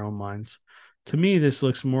make up your own minds. To me, this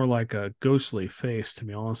looks more like a ghostly face, to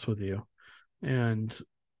be honest with you. And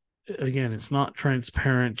again, it's not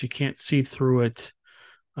transparent. You can't see through it,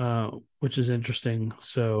 which is interesting.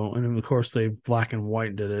 So, and then of course they black and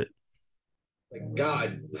white did it.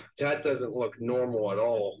 God, that doesn't look normal at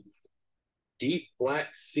all. Deep black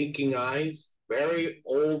sinking eyes, very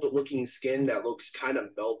old looking skin that looks kind of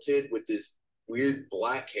melted with this weird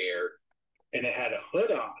black hair. And it had a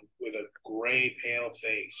hood on with a gray pale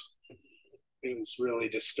face. It was really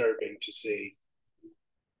disturbing to see.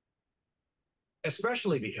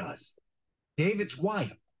 Especially because David's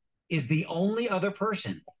wife is the only other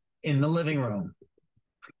person in the living room.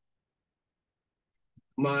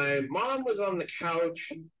 My mom was on the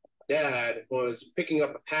couch. Dad was picking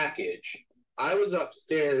up a package. I was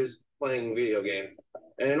upstairs playing video games.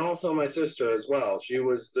 And also my sister as well. She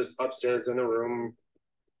was just upstairs in a room.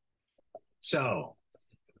 So,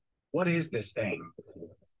 what is this thing?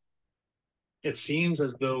 It seems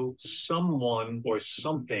as though someone or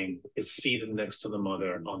something is seated next to the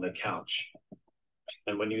mother on the couch.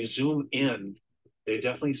 And when you zoom in, there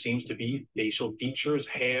definitely seems to be facial features,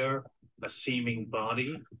 hair, a seeming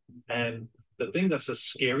body. And the thing that's the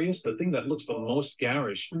scariest, the thing that looks the most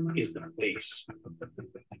garish is the face.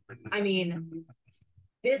 I mean,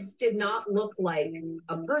 this did not look like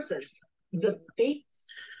a person. The face.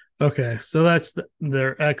 Okay, so that's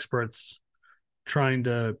their experts trying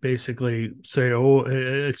to basically say, oh,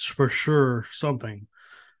 it's for sure something.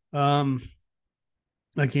 Again,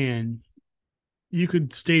 you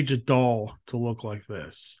could stage a doll to look like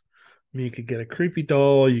this. I mean, you could get a creepy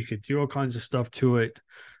doll, you could do all kinds of stuff to it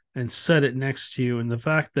and set it next to you. And the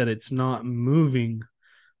fact that it's not moving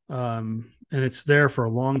and it's there for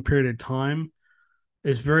a long period of time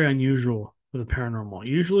is very unusual for the paranormal.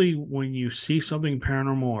 Usually when you see something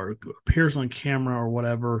paranormal or appears on camera or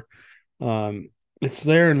whatever, it's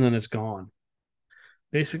there and then it's gone.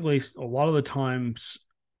 Basically, a lot of the times,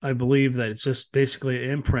 I believe that it's just basically an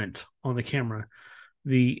imprint on the camera.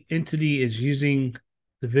 The entity is using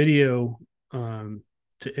the video to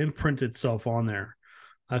imprint itself on there.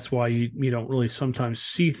 That's why you don't really sometimes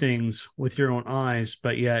see things with your own eyes,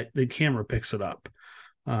 but yet the camera picks it up.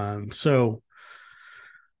 So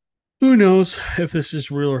who knows if this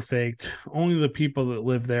is real or faked? Only the people that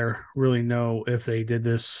live there really know if they did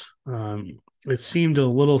this. It seemed a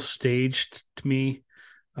little staged to me,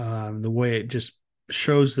 the way it just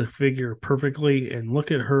shows the figure perfectly. And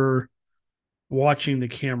look at her watching the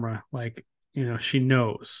camera like, she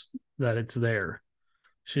knows that it's there.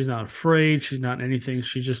 She's not afraid. She's not anything.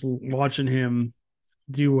 She's just watching him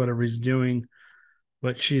do whatever he's doing.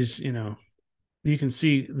 But she's, you can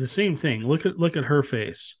see the same thing. Look at her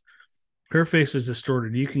face. Her face is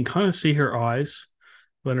distorted. You can kind of see her eyes,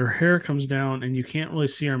 but her hair comes down and you can't really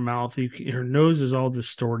see her mouth. Her nose is all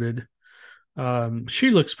distorted.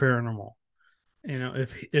 She looks paranormal.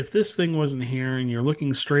 If this thing wasn't here and you're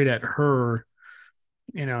looking straight at her,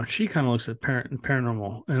 she kind of looks at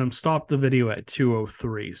paranormal. And I'm stopped the video at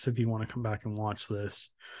 2:03. So if you want to come back and watch this,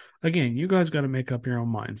 again, you guys got to make up your own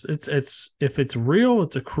minds. It's if it's real,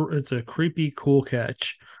 it's a creepy cool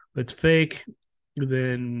catch. If it's fake,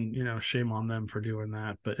 then shame on them for doing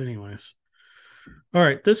that. But anyways, all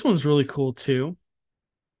right, this one's really cool too.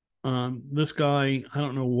 This guy, I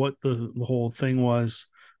don't know what the whole thing was.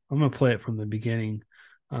 I'm gonna play it from the beginning.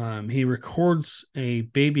 He records a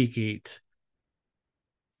baby gate.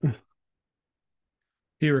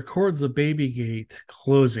 He records a baby gate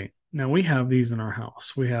closing. Now we have these in our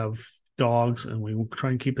house. We have dogs, and we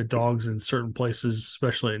try and keep the dogs in certain places,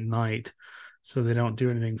 especially at night, so they don't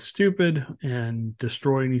do anything stupid and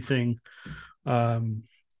destroy anything.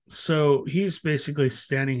 So he's basically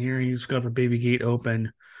standing here. He's got the baby gate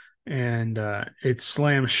open, and it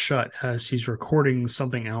slams shut as he's recording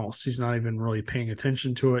something else. He's not even really paying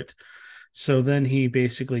attention to it. So then he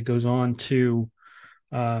basically goes on to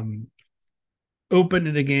open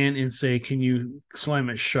it again and say, "Can you slam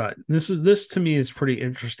it shut?" This to me is pretty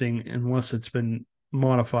interesting, unless it's been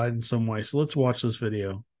modified in some way. So let's watch this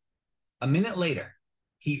video. A minute later,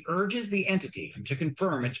 he urges the entity to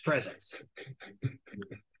confirm its presence.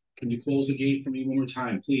 Can you close the gate for me one more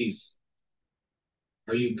time, please?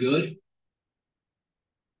 Are you good?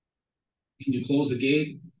 Can you close the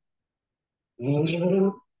gate?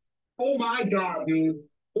 Oh my God, dude.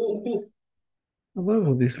 I love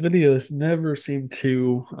how these videos never seem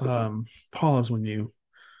to pause when you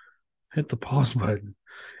hit the pause button.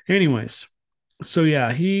 Anyways, so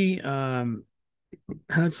yeah, he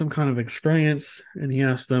had some kind of experience, and he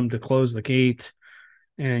asked them to close the gate.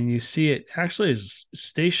 And you see it actually is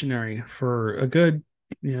stationary for a good,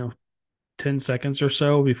 10 seconds or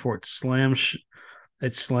so before it slams.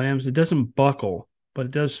 It slams. It doesn't buckle, but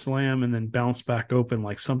it does slam and then bounce back open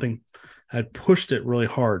like something had pushed it really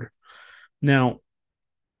hard. Now,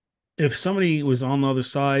 if somebody was on the other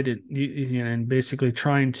side and basically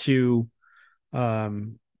trying to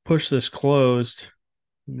push this closed,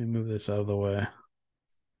 let me move this out of the way.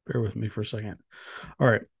 Bear with me for a second. All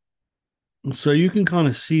right. So you can kind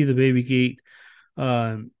of see the baby gate.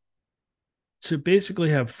 To basically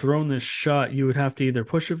have thrown this shut, you would have to either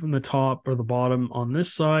push it from the top or the bottom on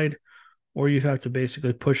this side, or you'd have to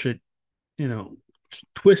basically push it,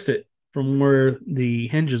 twist it from where the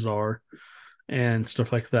hinges are and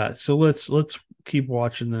stuff like that. So let's keep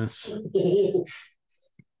watching this.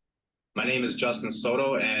 My name is Justin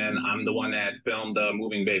Soto, and I'm the one that filmed the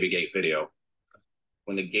moving baby gate video.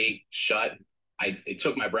 When the gate shut, it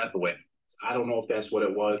took my breath away. I don't know if that's what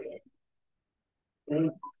it was.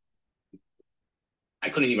 I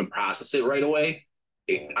couldn't even process it right away.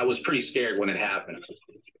 I was pretty scared when it happened.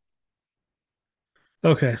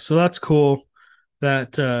 Okay, so that's cool.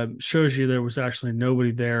 That shows you there was actually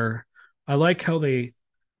nobody there. I like how they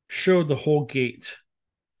showed the whole gate.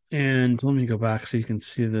 And let me go back so you can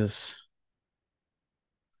see this.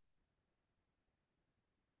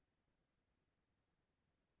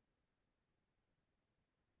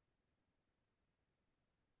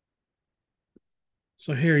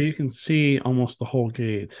 So here you can see almost the whole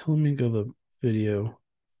gate. Let me go to the video.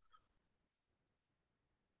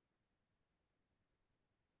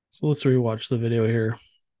 So let's rewatch the video here.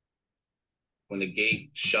 When the gate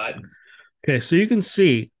shut. Okay, so you can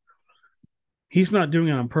see he's not doing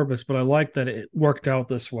it on purpose, but I like that it worked out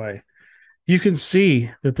this way. You can see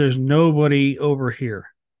that there's nobody over here.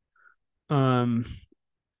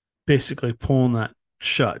 Basically pulling that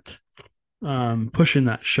shut, pushing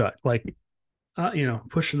that shut, like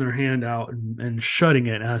pushing their hand out and shutting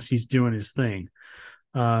it as he's doing his thing.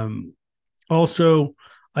 Also,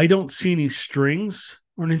 I don't see any strings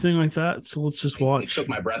or anything like that. So let's just watch. It took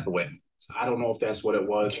my breath away. I don't know if that's what it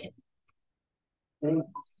was. And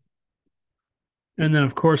then,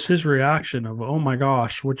 of course, his reaction of, "Oh my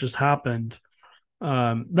gosh, what just happened?"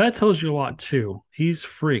 That tells you a lot too. He's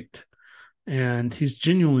freaked, and he's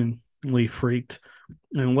genuinely freaked.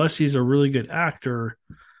 Unless he's a really good actor,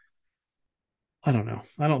 I don't know.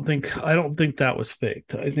 I don't think that was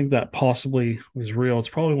faked. I think that possibly was real. It's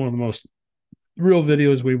probably one of the most real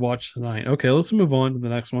videos we watched tonight. Okay, let's move on to the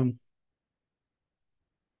next one.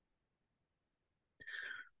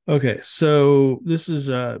 Okay, so this is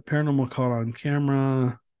a paranormal caught on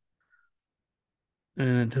camera.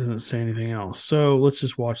 and it doesn't say anything else. So let's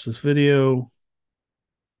just watch this video.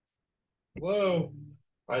 Hello.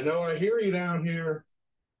 I know I hear you down here.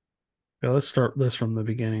 Yeah, let's start this from the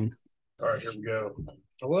beginning. All right, here we go.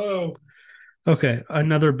 Hello. Okay,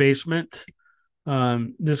 another basement.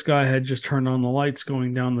 This guy had just turned on the lights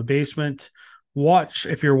going down the basement. Watch,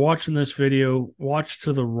 if you're watching this video, watch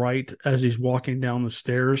to the right as he's walking down the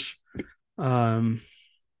stairs.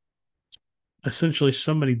 Essentially,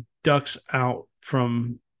 somebody ducks out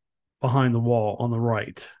from behind the wall on the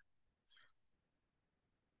right.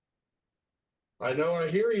 I know I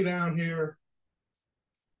hear you down here.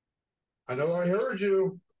 I know I heard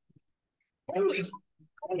you.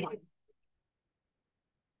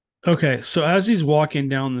 Okay, so as he's walking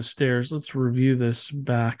down the stairs, let's review this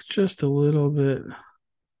back just a little bit.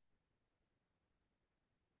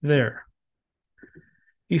 There.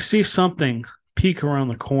 You see something peek around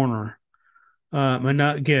the corner.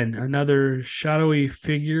 Again, another shadowy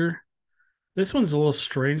figure. This one's a little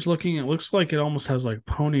strange looking. It looks like it almost has like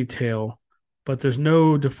ponytail, but there's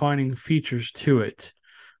no defining features to it.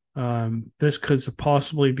 This could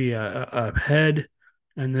possibly be a head,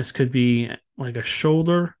 and this could be like a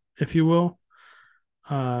shoulder, if you will.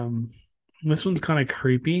 This one's kind of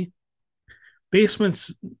creepy.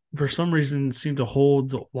 Basements, for some reason, seem to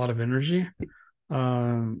hold a lot of energy.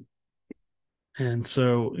 And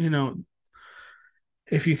so,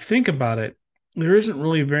 if you think about it, there isn't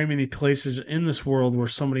really very many places in this world where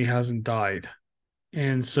somebody hasn't died.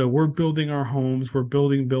 And so we're building our homes, we're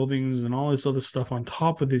building buildings and all this other stuff on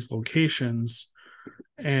top of these locations.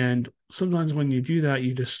 And sometimes when you do that,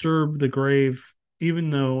 you disturb the grave, even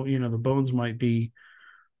though, the bones might be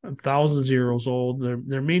thousands of years old.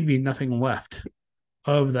 There may be nothing left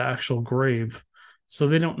of the actual grave. So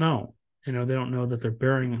they don't know. They don't know that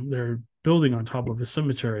they're building on top of a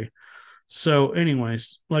cemetery. So,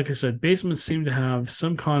 anyways, like I said, basements seem to have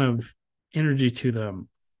some kind of energy to them.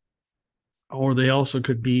 Or they also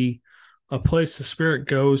could be a place the spirit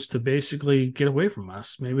goes to basically get away from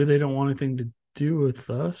us. Maybe they don't want anything to do with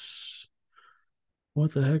us.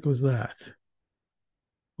 What the heck was that?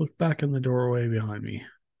 Look back in the doorway behind me.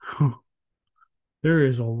 There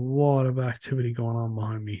is a lot of activity going on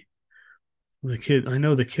behind me. I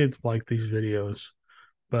know the kids like these videos,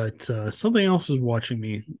 but something else is watching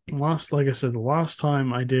me. Like I said, the last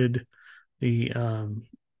time I did the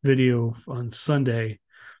video on Sunday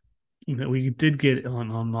that we did get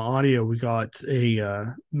on the audio, we got a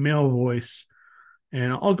male voice,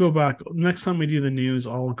 and I'll go back next time we do the news.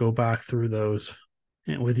 I'll go back through those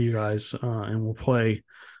with you guys, and we'll play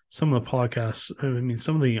some of the podcasts. I mean,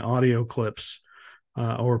 some of the audio clips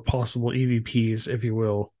or possible EVPs, if you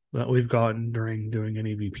will, that we've gotten during doing an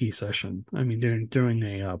EVP session. I mean, doing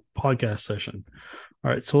a podcast session.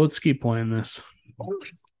 All right, so let's keep playing this.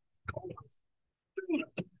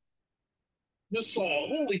 Just saw,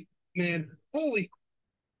 holy man, holy,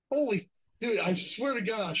 dude, I swear to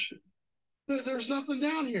gosh, there's nothing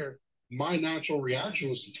down here. My natural reaction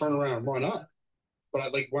was to turn around and run up.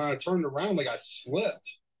 But when I turned around, I slipped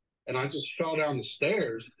and I just fell down the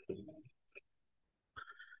stairs.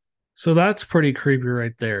 So that's pretty creepy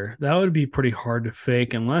right there. That would be pretty hard to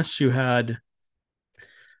fake unless you had,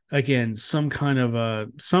 again, some kind of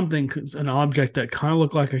an object that kind of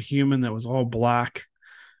looked like a human that was all black,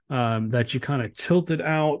 that you kind of tilted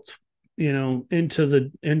out, into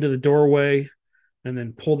the doorway and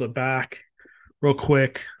then pulled it back real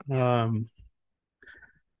quick. Again,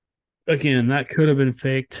 that could have been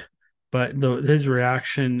faked, but his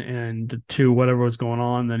reaction and to whatever was going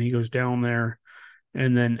on, then he goes down there.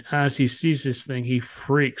 And then as he sees this thing, he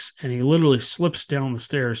freaks and he literally slips down the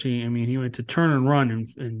stairs. He went to turn and run,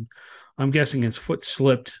 and I'm guessing his foot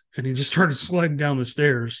slipped and he just started sliding down the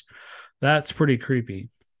stairs. That's pretty creepy.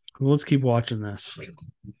 Let's keep watching this.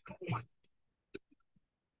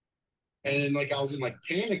 And I was in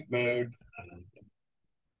panic mode.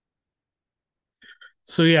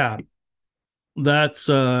 So yeah, that's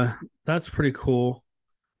pretty cool.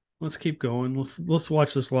 Let's keep going. Let's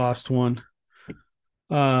watch this last one.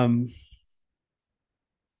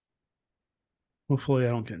 Hopefully I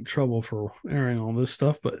don't get in trouble for airing all this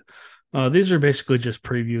stuff, but these are basically just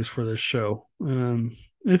previews for this show.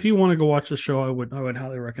 If you want to go watch the show, I would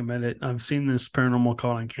highly recommend it. I've seen this Paranormal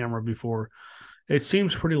Caught on Camera before. It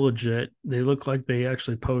seems pretty legit. They look like they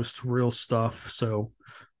actually post real stuff. So,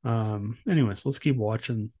 anyways, let's keep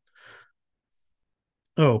watching.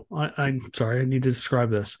 Oh, I'm sorry. I need to describe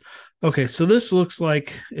this. Okay, so this looks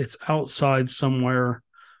like it's outside somewhere.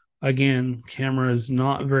 Again, camera is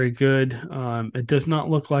not very good. It does not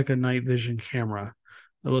look like a night vision camera.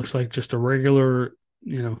 It looks like just a regular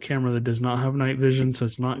camera that does not have night vision, so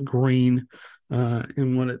it's not green.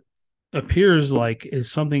 And what it appears like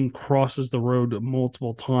is something crosses the road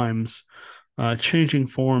multiple times, changing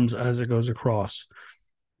forms as it goes across.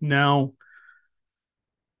 Now,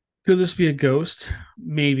 could this be a ghost?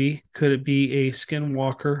 Maybe. Could it be a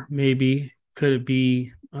skinwalker? Maybe. Could it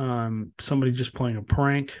be somebody just playing a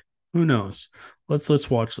prank? Who knows? Let's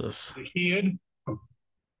watch this.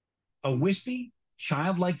 A wispy,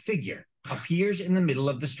 childlike figure appears in the middle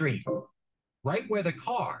of the street, right where the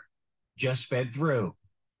car just sped through.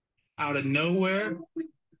 Out of nowhere,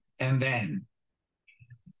 And then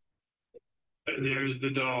there's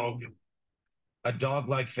the dog. a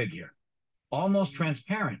dog-like figure, almost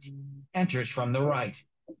transparent, enters from the right.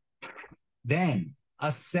 Then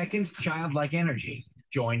a second childlike energy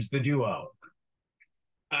joins the duo.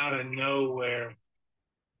 Out of nowhere.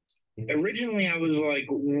 Originally, I was like,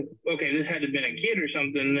 okay, this had to have been a kid or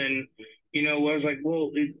something. Then, I was like,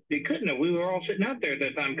 well, it couldn't have. We were all sitting out there at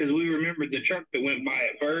that time because we remembered the truck that went by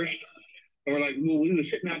at first. And we're like, well, we were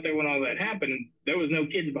sitting out there when all that happened. There was no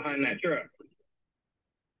kids behind that truck.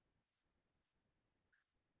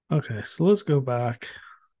 Okay, so let's go back.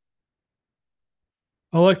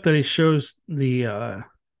 I like that he shows the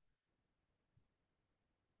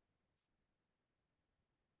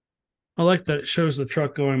I like that it shows the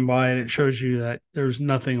truck going by and it shows you that there's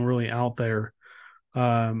nothing really out there.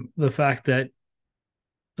 The fact that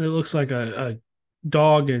it looks like a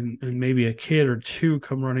dog and maybe a kid or two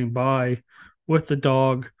come running by with the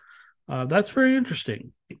dog. That's very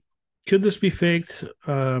interesting. Could this be faked?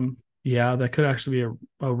 Yeah, that could actually be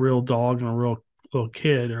a real dog and a real little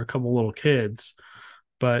kid or a couple little kids.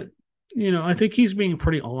 But, I think he's being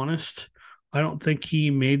pretty honest. I don't think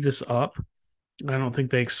he made this up. I don't think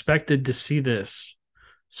they expected to see this.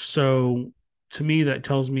 So to me, that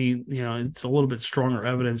tells me, it's a little bit stronger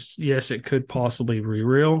evidence. Yes, it could possibly be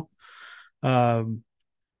real. I've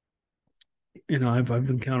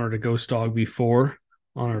encountered a ghost dog before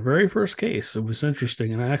on our very first case. It was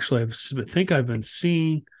interesting. And I think I've been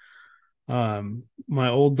seeing my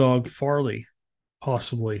old dog Farley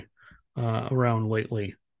possibly around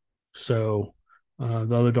lately. So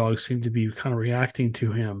the other dogs seem to be kind of reacting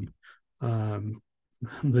to him.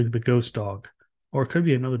 The ghost dog, or it could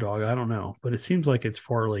be another dog. I don't know, but it seems like it's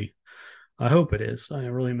Farley. I hope it is. I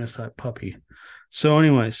really miss that puppy. So,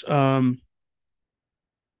 anyways, I'm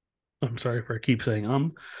sorry if I keep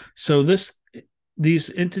saying So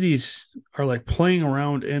these entities are like playing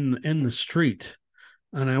around in the street,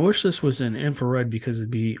 and I wish this was in infrared because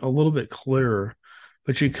it'd be a little bit clearer.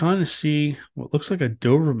 But you kind of see what looks like a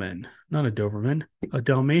Doberman, not a Doberman, a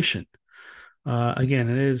Dalmatian. Again,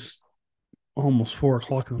 it is almost 4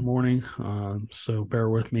 o'clock in the morning, so bear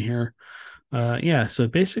with me here. So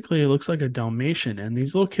basically it looks like a Dalmatian, and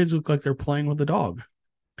these little kids look like they're playing with the dog.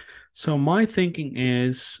 So my thinking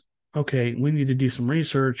is, okay, we need to do some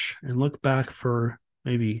research and look back for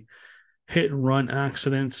maybe hit and run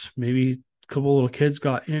accidents. Maybe a couple little kids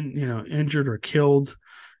got injured or killed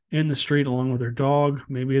in the street along with their dog.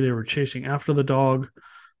 Maybe they were chasing after the dog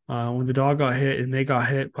when the dog got hit and they got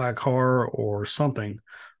hit by a car or something.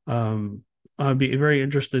 I'd be very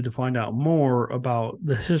interested to find out more about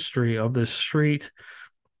the history of this street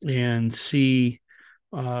and see,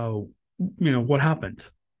 what happened.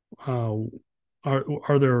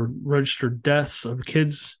 Are there registered deaths of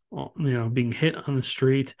kids, being hit on the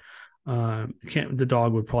street? The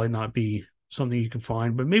dog would probably not be something you can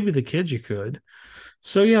find, but maybe the kids you could.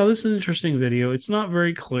 So yeah, this is an interesting video. It's not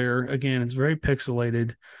very clear. Again, it's very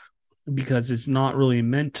pixelated because it's not really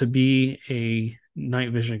meant to be a night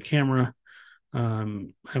vision camera.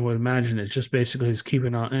 I would imagine it's just basically is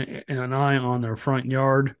keeping an eye on their front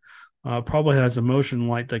yard. Probably has a motion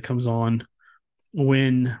light that comes on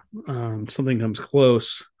when something comes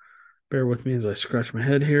close. Bear with me as I scratch my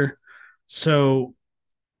head here. So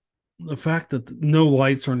the fact that no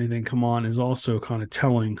lights or anything come on is also kind of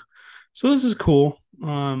telling. So this is cool.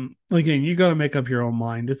 Again, you got to make up your own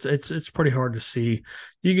mind. It's pretty hard to see.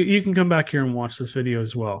 You can come back here and watch this video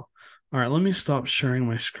as well. All right, let me stop sharing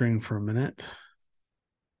my screen for a minute.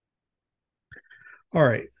 All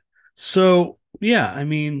right. So, yeah,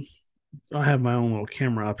 I have my own little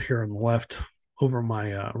camera up here on the left over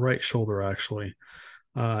my right shoulder, actually.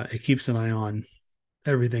 It keeps an eye on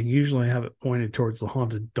everything. Usually I have it pointed towards the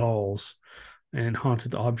haunted dolls and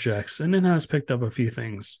haunted objects, and it has picked up a few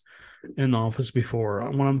things in the office before.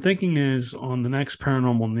 What I'm thinking is on the next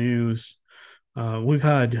paranormal news, we've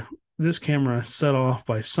had this camera set off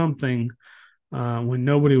by something when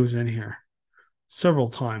nobody was in here several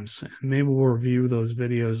times. Maybe we'll review those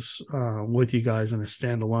videos with you guys in a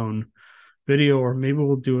standalone video, or maybe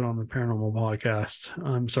we'll do it on the paranormal podcast.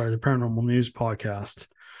 I'm sorry, the paranormal news podcast.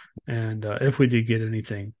 And if we did get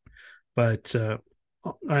anything, but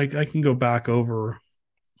I can go back over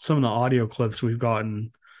some of the audio clips we've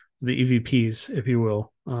gotten, the EVPs, if you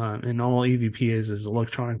will. And all EVP is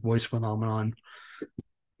electronic voice phenomenon,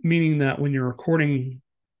 meaning that when you're recording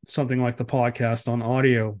something like the podcast on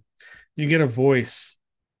audio, you get a voice.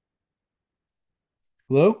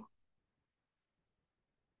 Hello?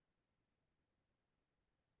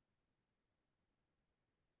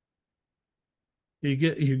 You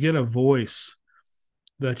get a voice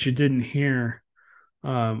that you didn't hear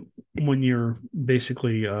when you're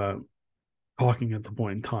basically talking at the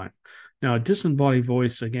point in time. Now, a disembodied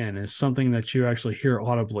voice, again, is something that you actually hear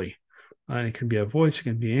audibly. And it can be a voice, it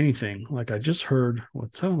can be anything. Like I just heard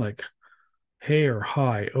what sounded like hey or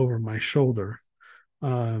hi over my shoulder.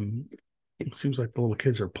 It seems like the little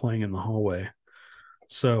kids are playing in the hallway.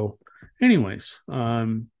 So, anyways,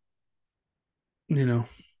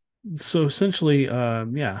 so essentially,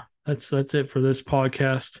 yeah, that's it for this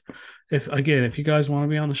podcast. If you guys want to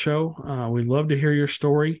be on the show, we'd love to hear your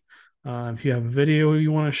story. If you have a video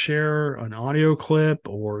you want to share, an audio clip,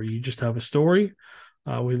 or you just have a story,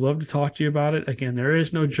 we'd love to talk to you about it. Again, there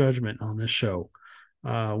is no judgment on this show.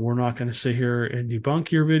 We're not going to sit here and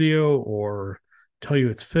debunk your video or tell you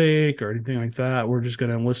it's fake or anything like that. We're just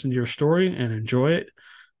going to listen to your story and enjoy it.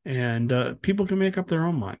 And people can make up their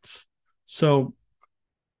own minds. So,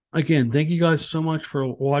 again, thank you guys so much for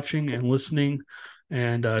watching and listening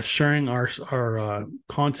and sharing our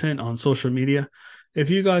content on social media. If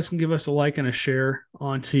you guys can give us a like and a share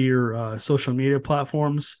onto your social media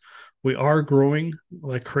platforms, we are growing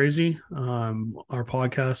like crazy. Our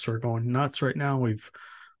podcasts are going nuts right now.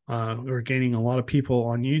 We're gaining a lot of people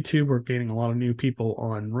on YouTube. We're gaining a lot of new people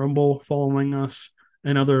on Rumble following us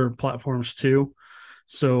and other platforms too.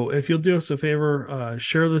 So if you'll do us a favor,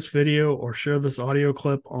 share this video or share this audio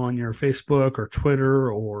clip on your Facebook or Twitter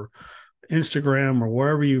or Instagram or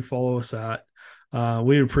wherever you follow us at.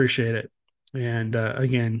 We'd appreciate it. And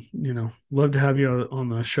again, love to have you on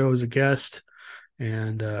the show as a guest.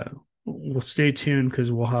 And we'll stay tuned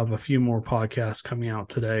because we'll have a few more podcasts coming out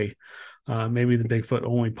today. Maybe the Bigfoot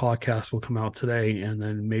only podcast will come out today, and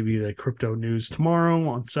then maybe the crypto news tomorrow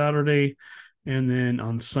on Saturday. And then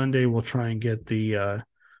on Sunday, we'll try and get the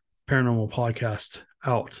paranormal podcast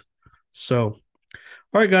out. So,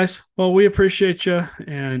 all right, guys. Well, we appreciate you.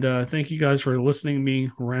 And thank you guys for listening to me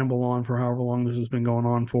ramble on for however long this has been going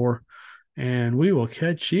on for. And we will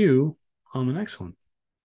catch you on the next one.